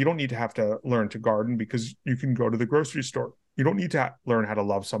don't need to have to learn to garden because you can go to the grocery store. You don't need to learn how to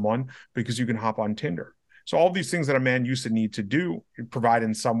love someone because you can hop on Tinder. So all these things that a man used to need to do, provide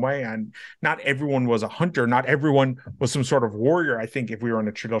in some way. And not everyone was a hunter. Not everyone was some sort of warrior. I think if we were in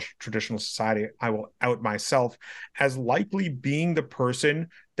a traditional society, I will out myself as likely being the person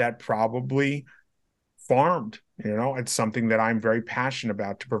that probably farmed. It's something that I'm very passionate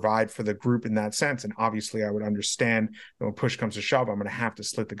about, to provide for the group in that sense. And obviously I would understand when push comes to shove, I'm going to have to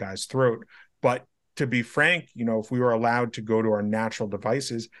slit the guy's throat. But to be frank, if we were allowed to go to our natural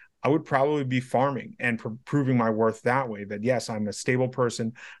devices, I would probably be farming and proving my worth that way, that yes, I'm a stable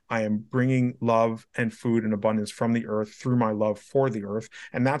person. I am bringing love and food and abundance from the earth through my love for the earth.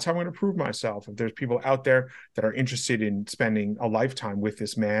 And that's how I'm going to prove myself. If there's people out there that are interested in spending a lifetime with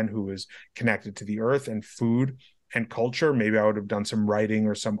this man who is connected to the earth and food and culture, maybe I would have done some writing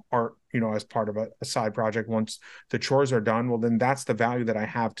or some art, as part of a side project once the chores are done. Well, then that's the value that I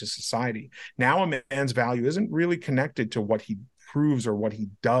have to society. Now a man's value isn't really connected to what he proves or what he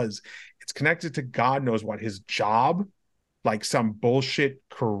does. It's connected to God knows what, his job, like some bullshit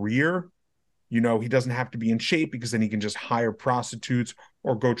career. He doesn't have to be in shape because then he can just hire prostitutes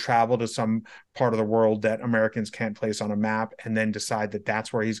or go travel to some part of the world that Americans can't place on a map and then decide that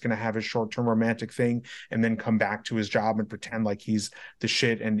that's where he's going to have his short-term romantic thing and then come back to his job and pretend like he's the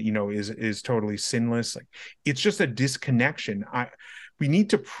shit and, is totally sinless. Like, it's just a disconnection. We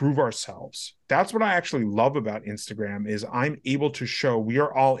need to prove ourselves. That's what I actually love about Instagram is we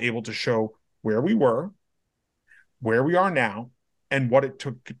are all able to show where we were, where we are now, and what it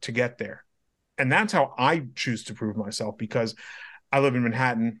took to get there. And that's how I choose to prove myself, because I live in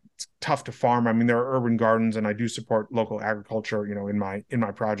Manhattan. It's tough to farm. I mean, there are urban gardens and I do support local agriculture, in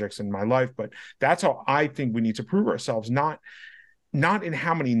my projects in my life, but that's how I think we need to prove ourselves, not in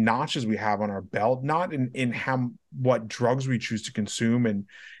how many notches we have on our belt, not in what drugs we choose to consume, and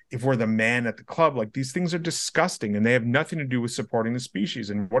if we're the man at the club. Like, these things are disgusting and they have nothing to do with supporting the species.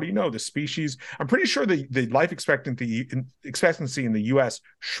 And what do you know? The species, I'm pretty sure the life expectancy in the US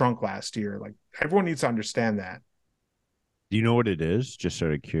shrunk last year. Like, everyone needs to understand that. Do you know what it is? Just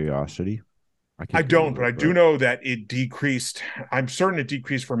out of curiosity. I don't, but I do know that it decreased. I'm certain it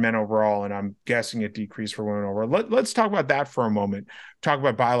decreased for men overall, and I'm guessing it decreased for women overall. Let's talk about that for a moment. Talk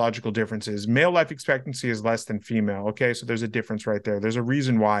about biological differences. Male life expectancy is less than female. Okay, so there's a difference right there. There's a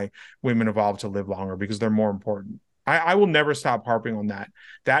reason why women evolved to live longer, because they're more important. I will never stop harping on that.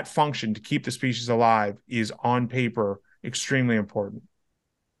 That function to keep the species alive is, on paper, extremely important.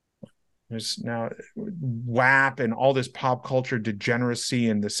 There's now WAP and all this pop culture degeneracy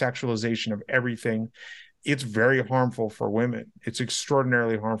and the sexualization of everything. It's very harmful for women. It's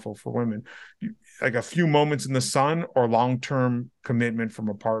extraordinarily harmful for women. Like, a few moments in the sun or long-term commitment from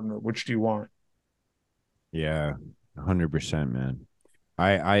a partner, which do you want? Yeah, 100%, man.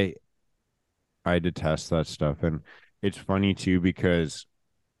 I detest that stuff. And it's funny too, because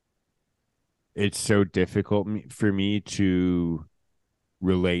it's so difficult for me to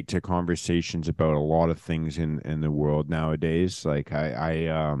relate to conversations about a lot of things in the world nowadays. Like,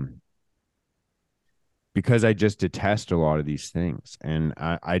 because I just detest a lot of these things, and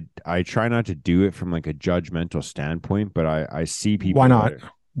I try not to do it from like a judgmental standpoint, but I see people. Why not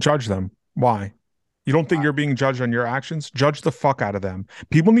judge them? Why? You don't think you're being judged on your actions? Judge the fuck out of them.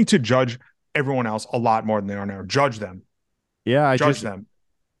 People need to judge everyone else a lot more than they are now. Judge them. Yeah, judge them.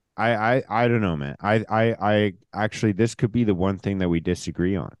 I don't know, man. I actually, this could be the one thing that we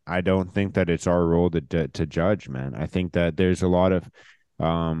disagree on. I don't think that it's our role to judge, man. I think that there's a lot of,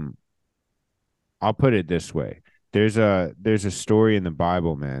 I'll put it this way. There's a story in the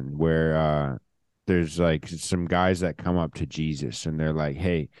Bible, man, where there's like some guys that come up to Jesus and they're like,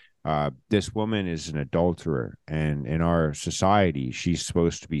 "Hey, this woman is an adulterer, and in our society, she's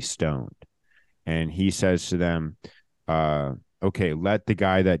supposed to be stoned." And he says to them, "Okay, let the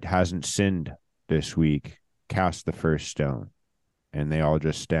guy that hasn't sinned this week cast the first stone." And they all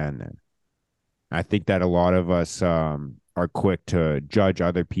just stand there. I think that a lot of us are quick to judge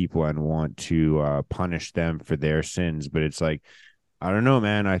other people and want to punish them for their sins. But it's like, I don't know,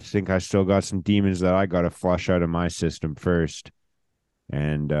 man. I think I still got some demons that I got to flush out of my system first.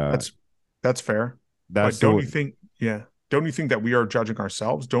 And that's fair. That's but don't you think? Yeah. Don't you think that we are judging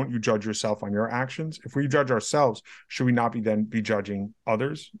ourselves? Don't you judge yourself on your actions? If we judge ourselves, should we not be judging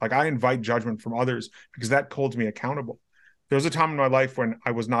others? Like, I invite judgment from others because that holds me accountable. There was a time in my life when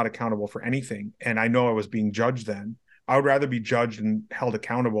I was not accountable for anything, and I know I was being judged then. I would rather be judged and held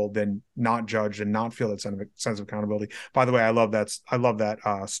accountable than not judged and not feel that sense of accountability. By the way, I love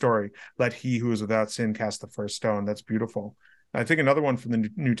that story. Let he who is without sin cast the first stone. That's beautiful. I think another one from the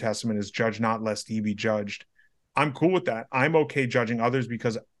New Testament is judge not lest ye be judged. I'm cool with that. I'm okay judging others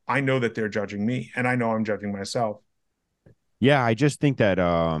because I know that they're judging me and I know I'm judging myself. Yeah, I just think that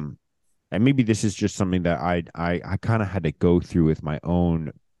and maybe this is just something that I kind of had to go through with my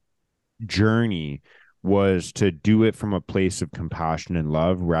own journey, was to do it from a place of compassion and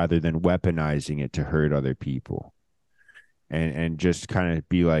love rather than weaponizing it to hurt other people. And just kind of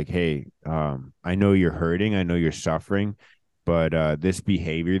be like, hey, I know you're hurting, I know you're suffering, but this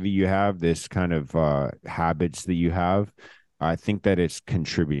behavior that you have, this kind of habits that you have, I think that it's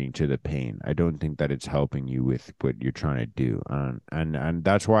contributing to the pain. I don't think that it's helping you with what you're trying to do. And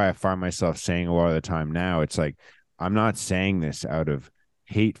that's why I find myself saying a lot of the time now, it's like, I'm not saying this out of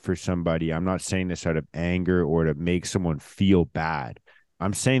hate for somebody. I'm not saying this out of anger or to make someone feel bad.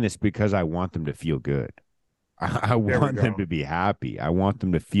 I'm saying this because I want them to feel good. I want them to be happy. I want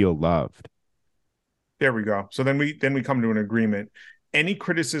them to feel loved. There we go. So then we come to an agreement. Any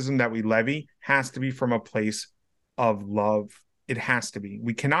criticism that we levy has to be from a place of love. It has to be.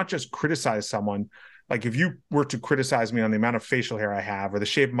 We cannot just criticize someone. Like, if you were to criticize me on the amount of facial hair I have or the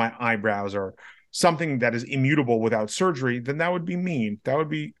shape of my eyebrows or something that is immutable without surgery, then that would be mean. That would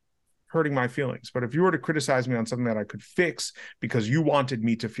be hurting my feelings. But if you were to criticize me on something that I could fix because you wanted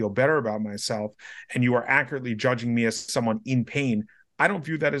me to feel better about myself and you are accurately judging me as someone in pain, I don't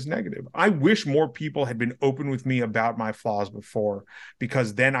view that as negative. I wish more people had been open with me about my flaws before,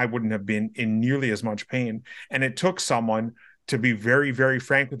 because then I wouldn't have been in nearly as much pain. And it took someone to be very, very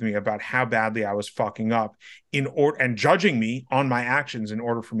frank with me about how badly I was fucking up and judging me on my actions in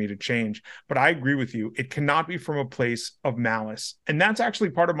order for me to change. But I agree with you. It cannot be from a place of malice. And that's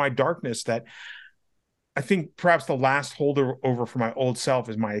actually part of my darkness, that I think perhaps the last holdover for my old self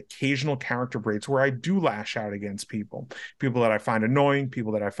is my occasional character breaks where I do lash out against people that I find annoying,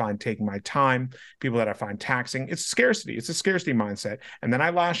 people that I find taking my time, people that I find taxing. It's scarcity. It's a scarcity mindset. And then I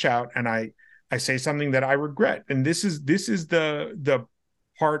lash out and I say something that I regret. And this is the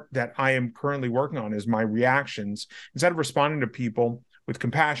part that I am currently working on, is my reactions. Instead of responding to people with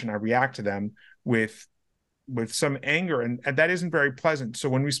compassion, I react to them with some anger, and that isn't very pleasant. So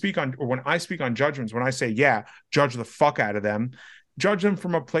when I speak on judgments, when I say, yeah, judge the fuck out of them, judge them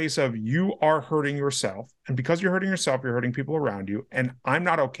from a place of, you are hurting yourself. And because you're hurting yourself, you're hurting people around you. And I'm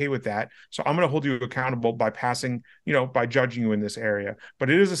not okay with that. So I'm going to hold you accountable by by judging you in this area. But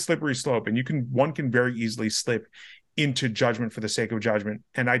it is a slippery slope, and one can very easily slip into judgment for the sake of judgment.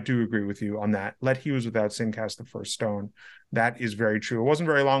 And I do agree with you on that. Let he who is without sin cast the first stone. That is very true. It wasn't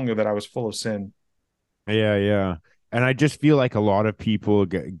very long ago that I was full of sin. Yeah, yeah. And I just feel like a lot of people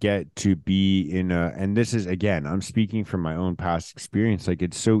get to be and this is, again, I'm speaking from my own past experience. Like,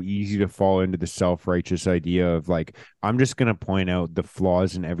 it's so easy to fall into the self-righteous idea of like, I'm just going to point out the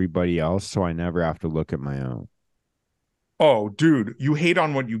flaws in everybody else so I never have to look at my own. Oh, dude, you hate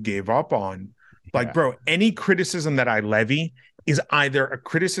on what you gave up on. Like, Yeah. bro, any criticism that I levy is either a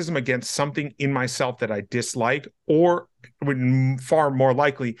criticism against something in myself that I dislike, or far more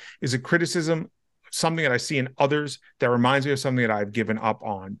likely is a criticism, something that I see in others that reminds me of something that I've given up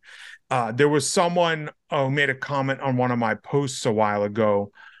on. There was someone who made a comment on one of my posts a while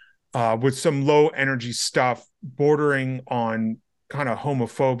ago with some low energy stuff bordering on kind of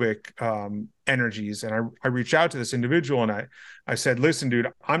homophobic energies. And I reached out to this individual and I said, listen, dude,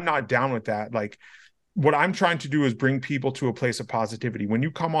 I'm not down with that. Like, what I'm trying to do is bring people to a place of positivity. When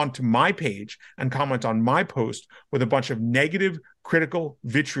you come onto my page and comment on my post with a bunch of negative, critical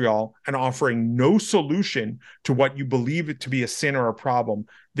vitriol and offering no solution to what you believe it to be a sin or a problem,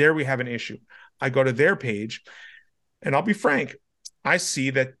 there we have an issue. I go to their page, and I'll be frank, I see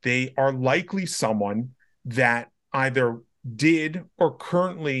that they are likely someone that either did or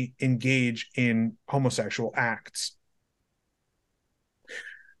currently engage in homosexual acts.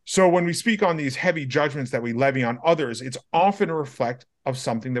 So when we speak on these heavy judgments that we levy on others, it's often a reflect of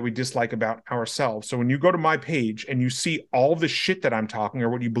something that we dislike about ourselves. So when you go to my page and you see all the shit that I'm talking, or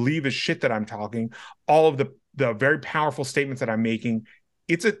what you believe is shit that I'm talking, all of the very powerful statements that I'm making,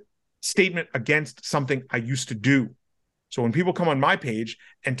 it's a statement against something I used to do. So when people come on my page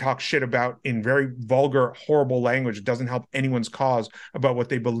and talk shit about, in very vulgar, horrible language, it doesn't help anyone's cause, about what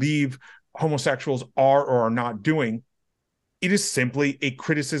they believe homosexuals are or are not doing, It is simply a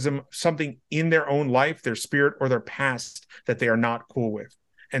criticism, something in their own life, their spirit, or their past that they are not cool with.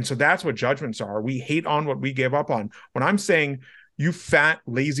 And so that's what judgments are. We hate on what we gave up on. When I'm saying, you fat,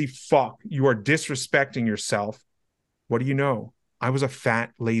 lazy fuck, you are disrespecting yourself, what do you know? I was a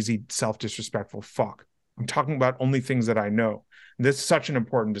fat, lazy, self disrespectful fuck. I'm talking about only things that I know. This is such an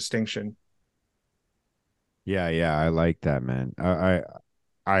important distinction. Yeah, yeah, I like that, man.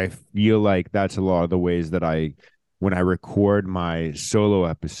 I feel like that's a lot of the ways that when I record my solo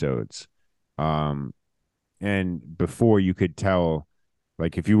episodes, um, and before you could tell,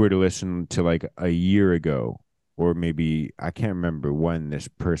 like if you were to listen to like a year ago, or maybe I can't remember when this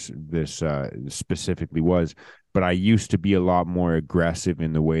specifically was, but I used to be a lot more aggressive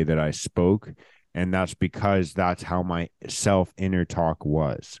in the way that I spoke, and that's because that's how my self inner talk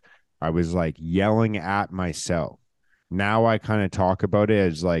was. I was like yelling at myself. Now I kind of talk about it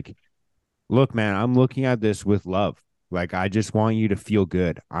as like, look, man, I'm looking at this with love. Like, I just want you to feel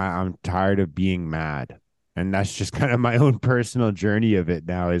good. I'm tired of being mad. And that's just kind of my own personal journey of it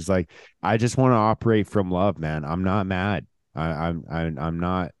now is like, I just want to operate from love, man. I'm not mad. I'm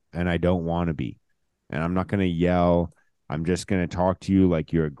not, and I don't want to be. And I'm not going to yell. I'm just going to talk to you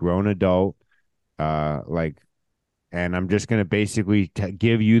like you're a grown adult. Like, and I'm just going to basically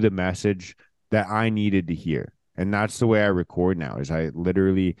give you the message that I needed to hear. And that's the way I record now is I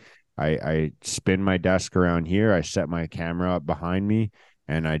literally I spin my desk around here, I set my camera up behind me,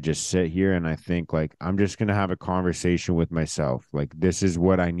 and I just sit here and I think like I'm just going to have a conversation with myself. Like this is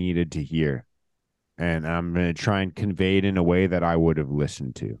what I needed to hear. And I'm going to try and convey it in a way that I would have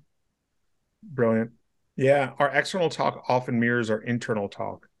listened to. Brilliant. Yeah, our external talk often mirrors our internal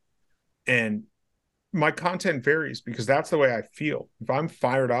talk. And my content varies because that's the way I feel. If I'm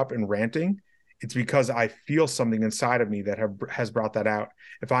fired up and ranting, it's because I feel something inside of me that has brought that out.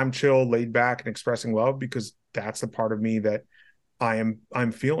 If I'm chill, laid back, and expressing love, because that's the part of me that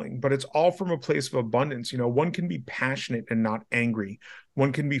I'm feeling. But it's all from a place of abundance. You know, one can be passionate and not angry.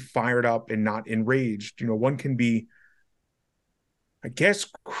 One can be fired up and not enraged. You know, one can be, I guess,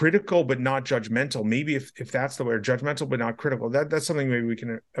 critical but not judgmental. Maybe if that's the way, or judgmental but not critical. That's something maybe we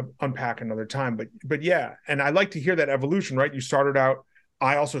can unpack another time. But yeah, and I like to hear that evolution. Right, you started out.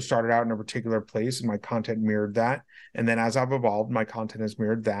 I also started out in a particular place, and my content mirrored that. And then as I've evolved, my content has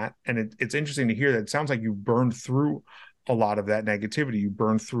mirrored that. And it's interesting to hear that. It sounds like you burned through a lot of that negativity. You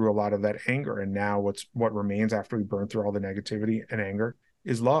burned through a lot of that anger, and now what remains after we burn through all the negativity and anger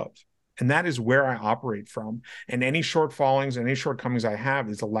is love. And that is where I operate from. And any shortfallings, any shortcomings I have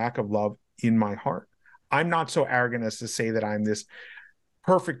is a lack of love in my heart. I'm not so arrogant as to say that I'm this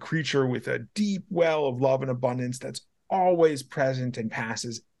perfect creature with a deep well of love and abundance that's always present and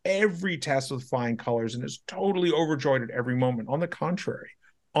passes every test with flying colors and is totally overjoyed at every moment. On the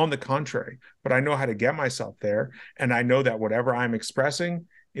contrary, but I know how to get myself there. And I know that whatever I'm expressing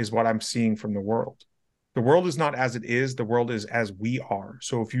is what I'm seeing from the world. The world is not as it is. The world is as we are.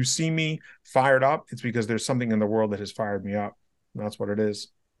 So if you see me fired up, it's because there's something in the world that has fired me up. And that's what it is.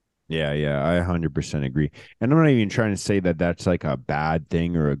 Yeah, yeah, I 100% agree. And I'm not even trying to say that that's like a bad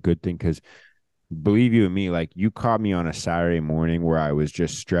thing or a good thing because believe you me, like you caught me on a Saturday morning where I was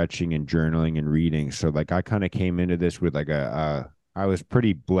just stretching and journaling and reading. So like I kind of came into this with like I was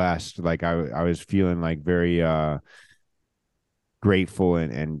pretty blessed. Like I was feeling like very grateful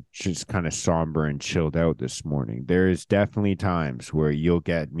and just kind of somber and chilled out this morning. There is definitely times where you'll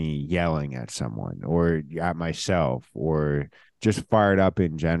get me yelling at someone or at myself or just fired up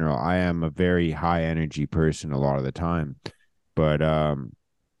in general. I am a very high energy person a lot of the time. But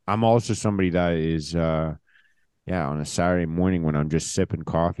I'm also somebody that is yeah, on a Saturday morning when I'm just sipping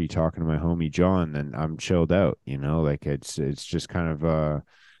coffee talking to my homie John, then I'm chilled out, you know, like it's just kind of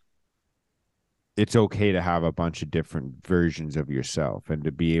it's okay to have a bunch of different versions of yourself and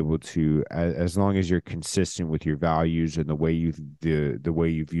to be able to as long as you're consistent with your values and the way you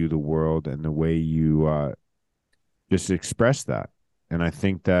view the world and the way you just express that. And I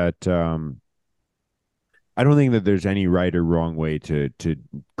think that I don't think that there's any right or wrong way to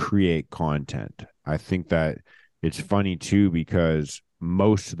create content. I think that it's funny too because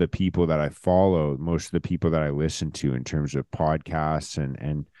most of the people that I follow, most of the people that I listen to in terms of podcasts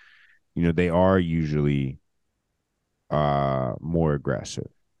and you know, they are usually more aggressive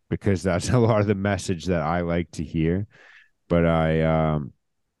because that's a lot of the message that I like to hear. But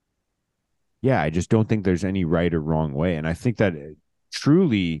yeah, I just don't think there's any right or wrong way. And I think that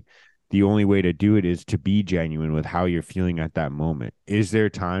truly the only way to do it is to be genuine with how you're feeling at that moment. Is there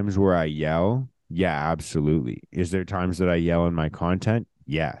times where I yell? Yeah, absolutely. Is there times that I yell in my content?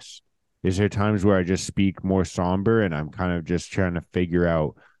 Yes. Is there times where I just speak more somber and I'm kind of just trying to figure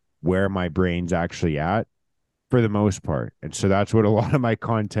out where my brain's actually at? for the most part. And so that's what a lot of my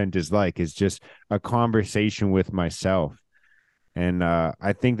content is just a conversation with myself. And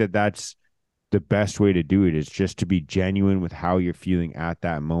I think that that's the best way to do it is just to be genuine with how you're feeling at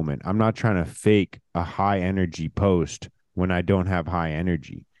that moment. I'm not trying to fake a high energy post when I don't have high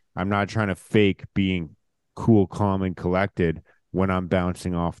energy. I'm not trying to fake being cool, calm, and collected when I'm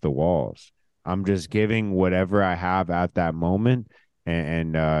bouncing off the walls. I'm just giving whatever I have at that moment,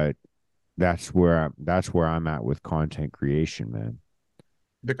 and that's where I'm at with content creation, man.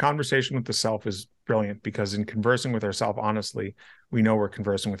 The conversation with the self is brilliant because in conversing with ourselves honestly, we know we're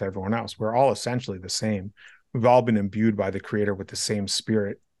conversing with everyone else. We're all essentially the same. We've all been imbued by the creator with the same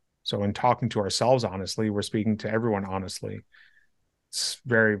spirit. So in talking to ourselves honestly, we're speaking to everyone honestly. It's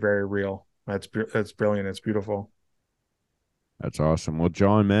very, very real. That's brilliant. It's beautiful. That's awesome. Well,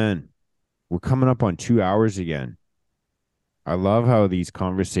 John, man, we're coming up on 2 hours again. I love how these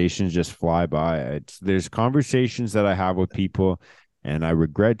conversations just fly by. There's conversations that I have with people, and I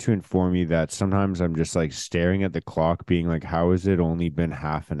regret to inform you that sometimes I'm just like staring at the clock, being like, how has it only been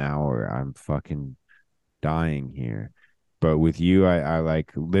half an hour? I'm fucking dying here. But with you, I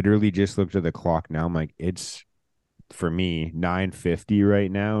like literally just looked at the clock now. I'm like, it's for me 9:50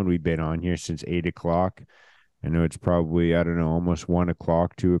 right now, and we've been on here since 8 o'clock. I know it's probably, I don't know, almost 1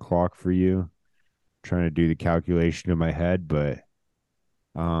 o'clock, 2 o'clock for you. Trying to do the calculation in my head, but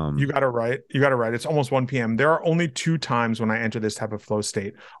You um got it right. You got it right. It's almost 1 p.m. There are only two times when I enter this type of flow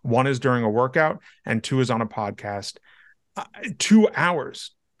state. One is during a workout, and two is on a podcast. 2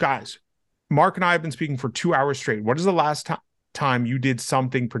 hours, guys. Mark and I have been speaking for 2 hours straight. What is the last time you did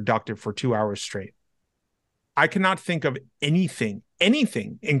something productive for 2 hours straight? I cannot think of anything,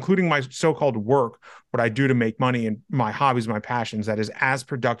 including my so-called work, what I do to make money and my hobbies, my passions, that is as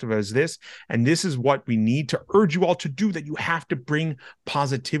productive as this. And this is what we need to urge you all to do, that you have to bring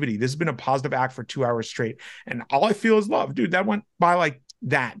positivity. This has been a positive act for 2 hours straight. And all I feel is love. Dude, that went by like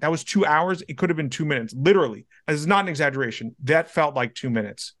that. That was 2 hours. It could have been 2 minutes. Literally. This is not an exaggeration. That felt like 2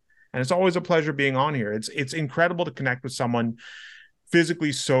 minutes. And it's always a pleasure being on here. It's incredible to connect with someone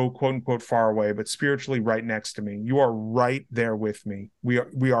physically so quote unquote far away, but spiritually right next to me. You are right there with me.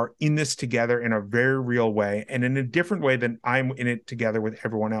 We are in this together in a very real way, and in a different way than I'm in it together with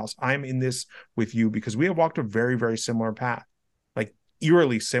everyone else. I'm in this with you because we have walked a very, very similar path, like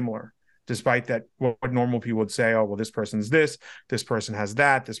eerily similar. Despite that, what normal people would say, oh, well, this person's this person has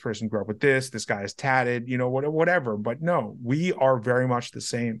that, this person grew up with this guy is tatted, whatever. But no, we are very much the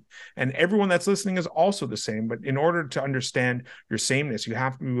same. And everyone that's listening is also the same. But in order to understand your sameness, you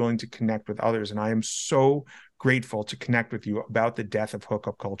have to be willing to connect with others. And I am so grateful to connect with you about the death of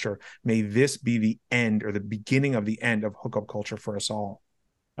hookup culture. May this be the end or the beginning of the end of hookup culture for us all.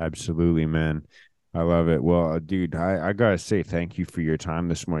 absolutely, man. I love it. Well, dude, I gotta say thank you for your time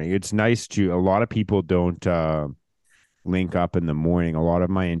this morning. It's nice to, a lot of people don't link up in the morning. A lot of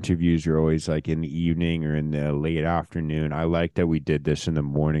my interviews are always like in the evening or in the late afternoon. I like that we did this in the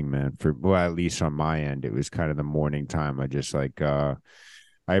morning, man. Well, at least on my end, it was kind of the morning time. I just like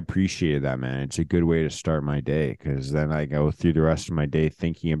I appreciated that, man. It's a good way to start my day because then I go through the rest of my day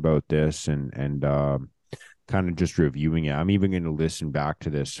thinking about this and kind of just reviewing it. I'm even going to listen back to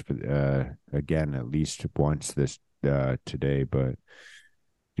this again at least once this today. But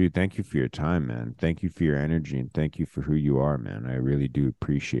dude, thank you for your time, man. Thank you for your energy and thank you for who you are, man. I really do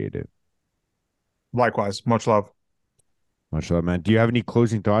appreciate it. Likewise, much love. Much love, man. Do you have any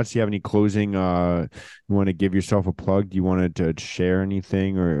closing thoughts? Do you have any closing you want to give yourself a plug? Do you want to share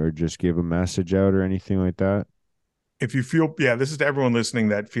anything or just give a message out or anything like that? If you feel, yeah, this is to everyone listening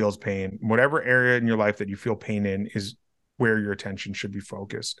that feels pain. Whatever area in your life that you feel pain in is where your attention should be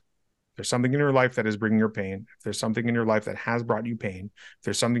focused. If there's something in your life that is bringing your pain, if there's something in your life that has brought you pain, if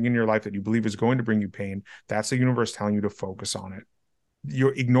there's something in your life that you believe is going to bring you pain, that's the universe telling you to focus on it.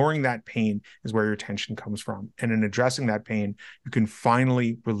 You're ignoring that pain is where your tension comes from. And in addressing that pain, you can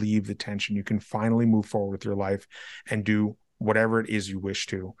finally relieve the tension. You can finally move forward with your life and do whatever it is you wish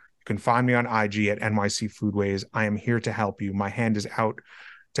to. You can find me on IG at NYC Foodways. I am here to help you. My hand is out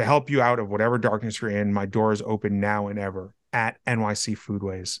to help you out of whatever darkness you're in. My door is open now and ever at NYC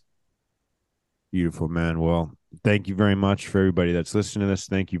Foodways. Beautiful, man. Well, thank you very much for everybody that's listening to this.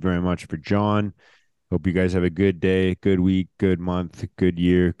 Thank you very much for John. Hope you guys have a good day, good week, good month, good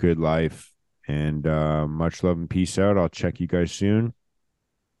year, good life. And much love and peace out. I'll check you guys soon.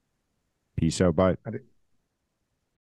 Peace out. Bye.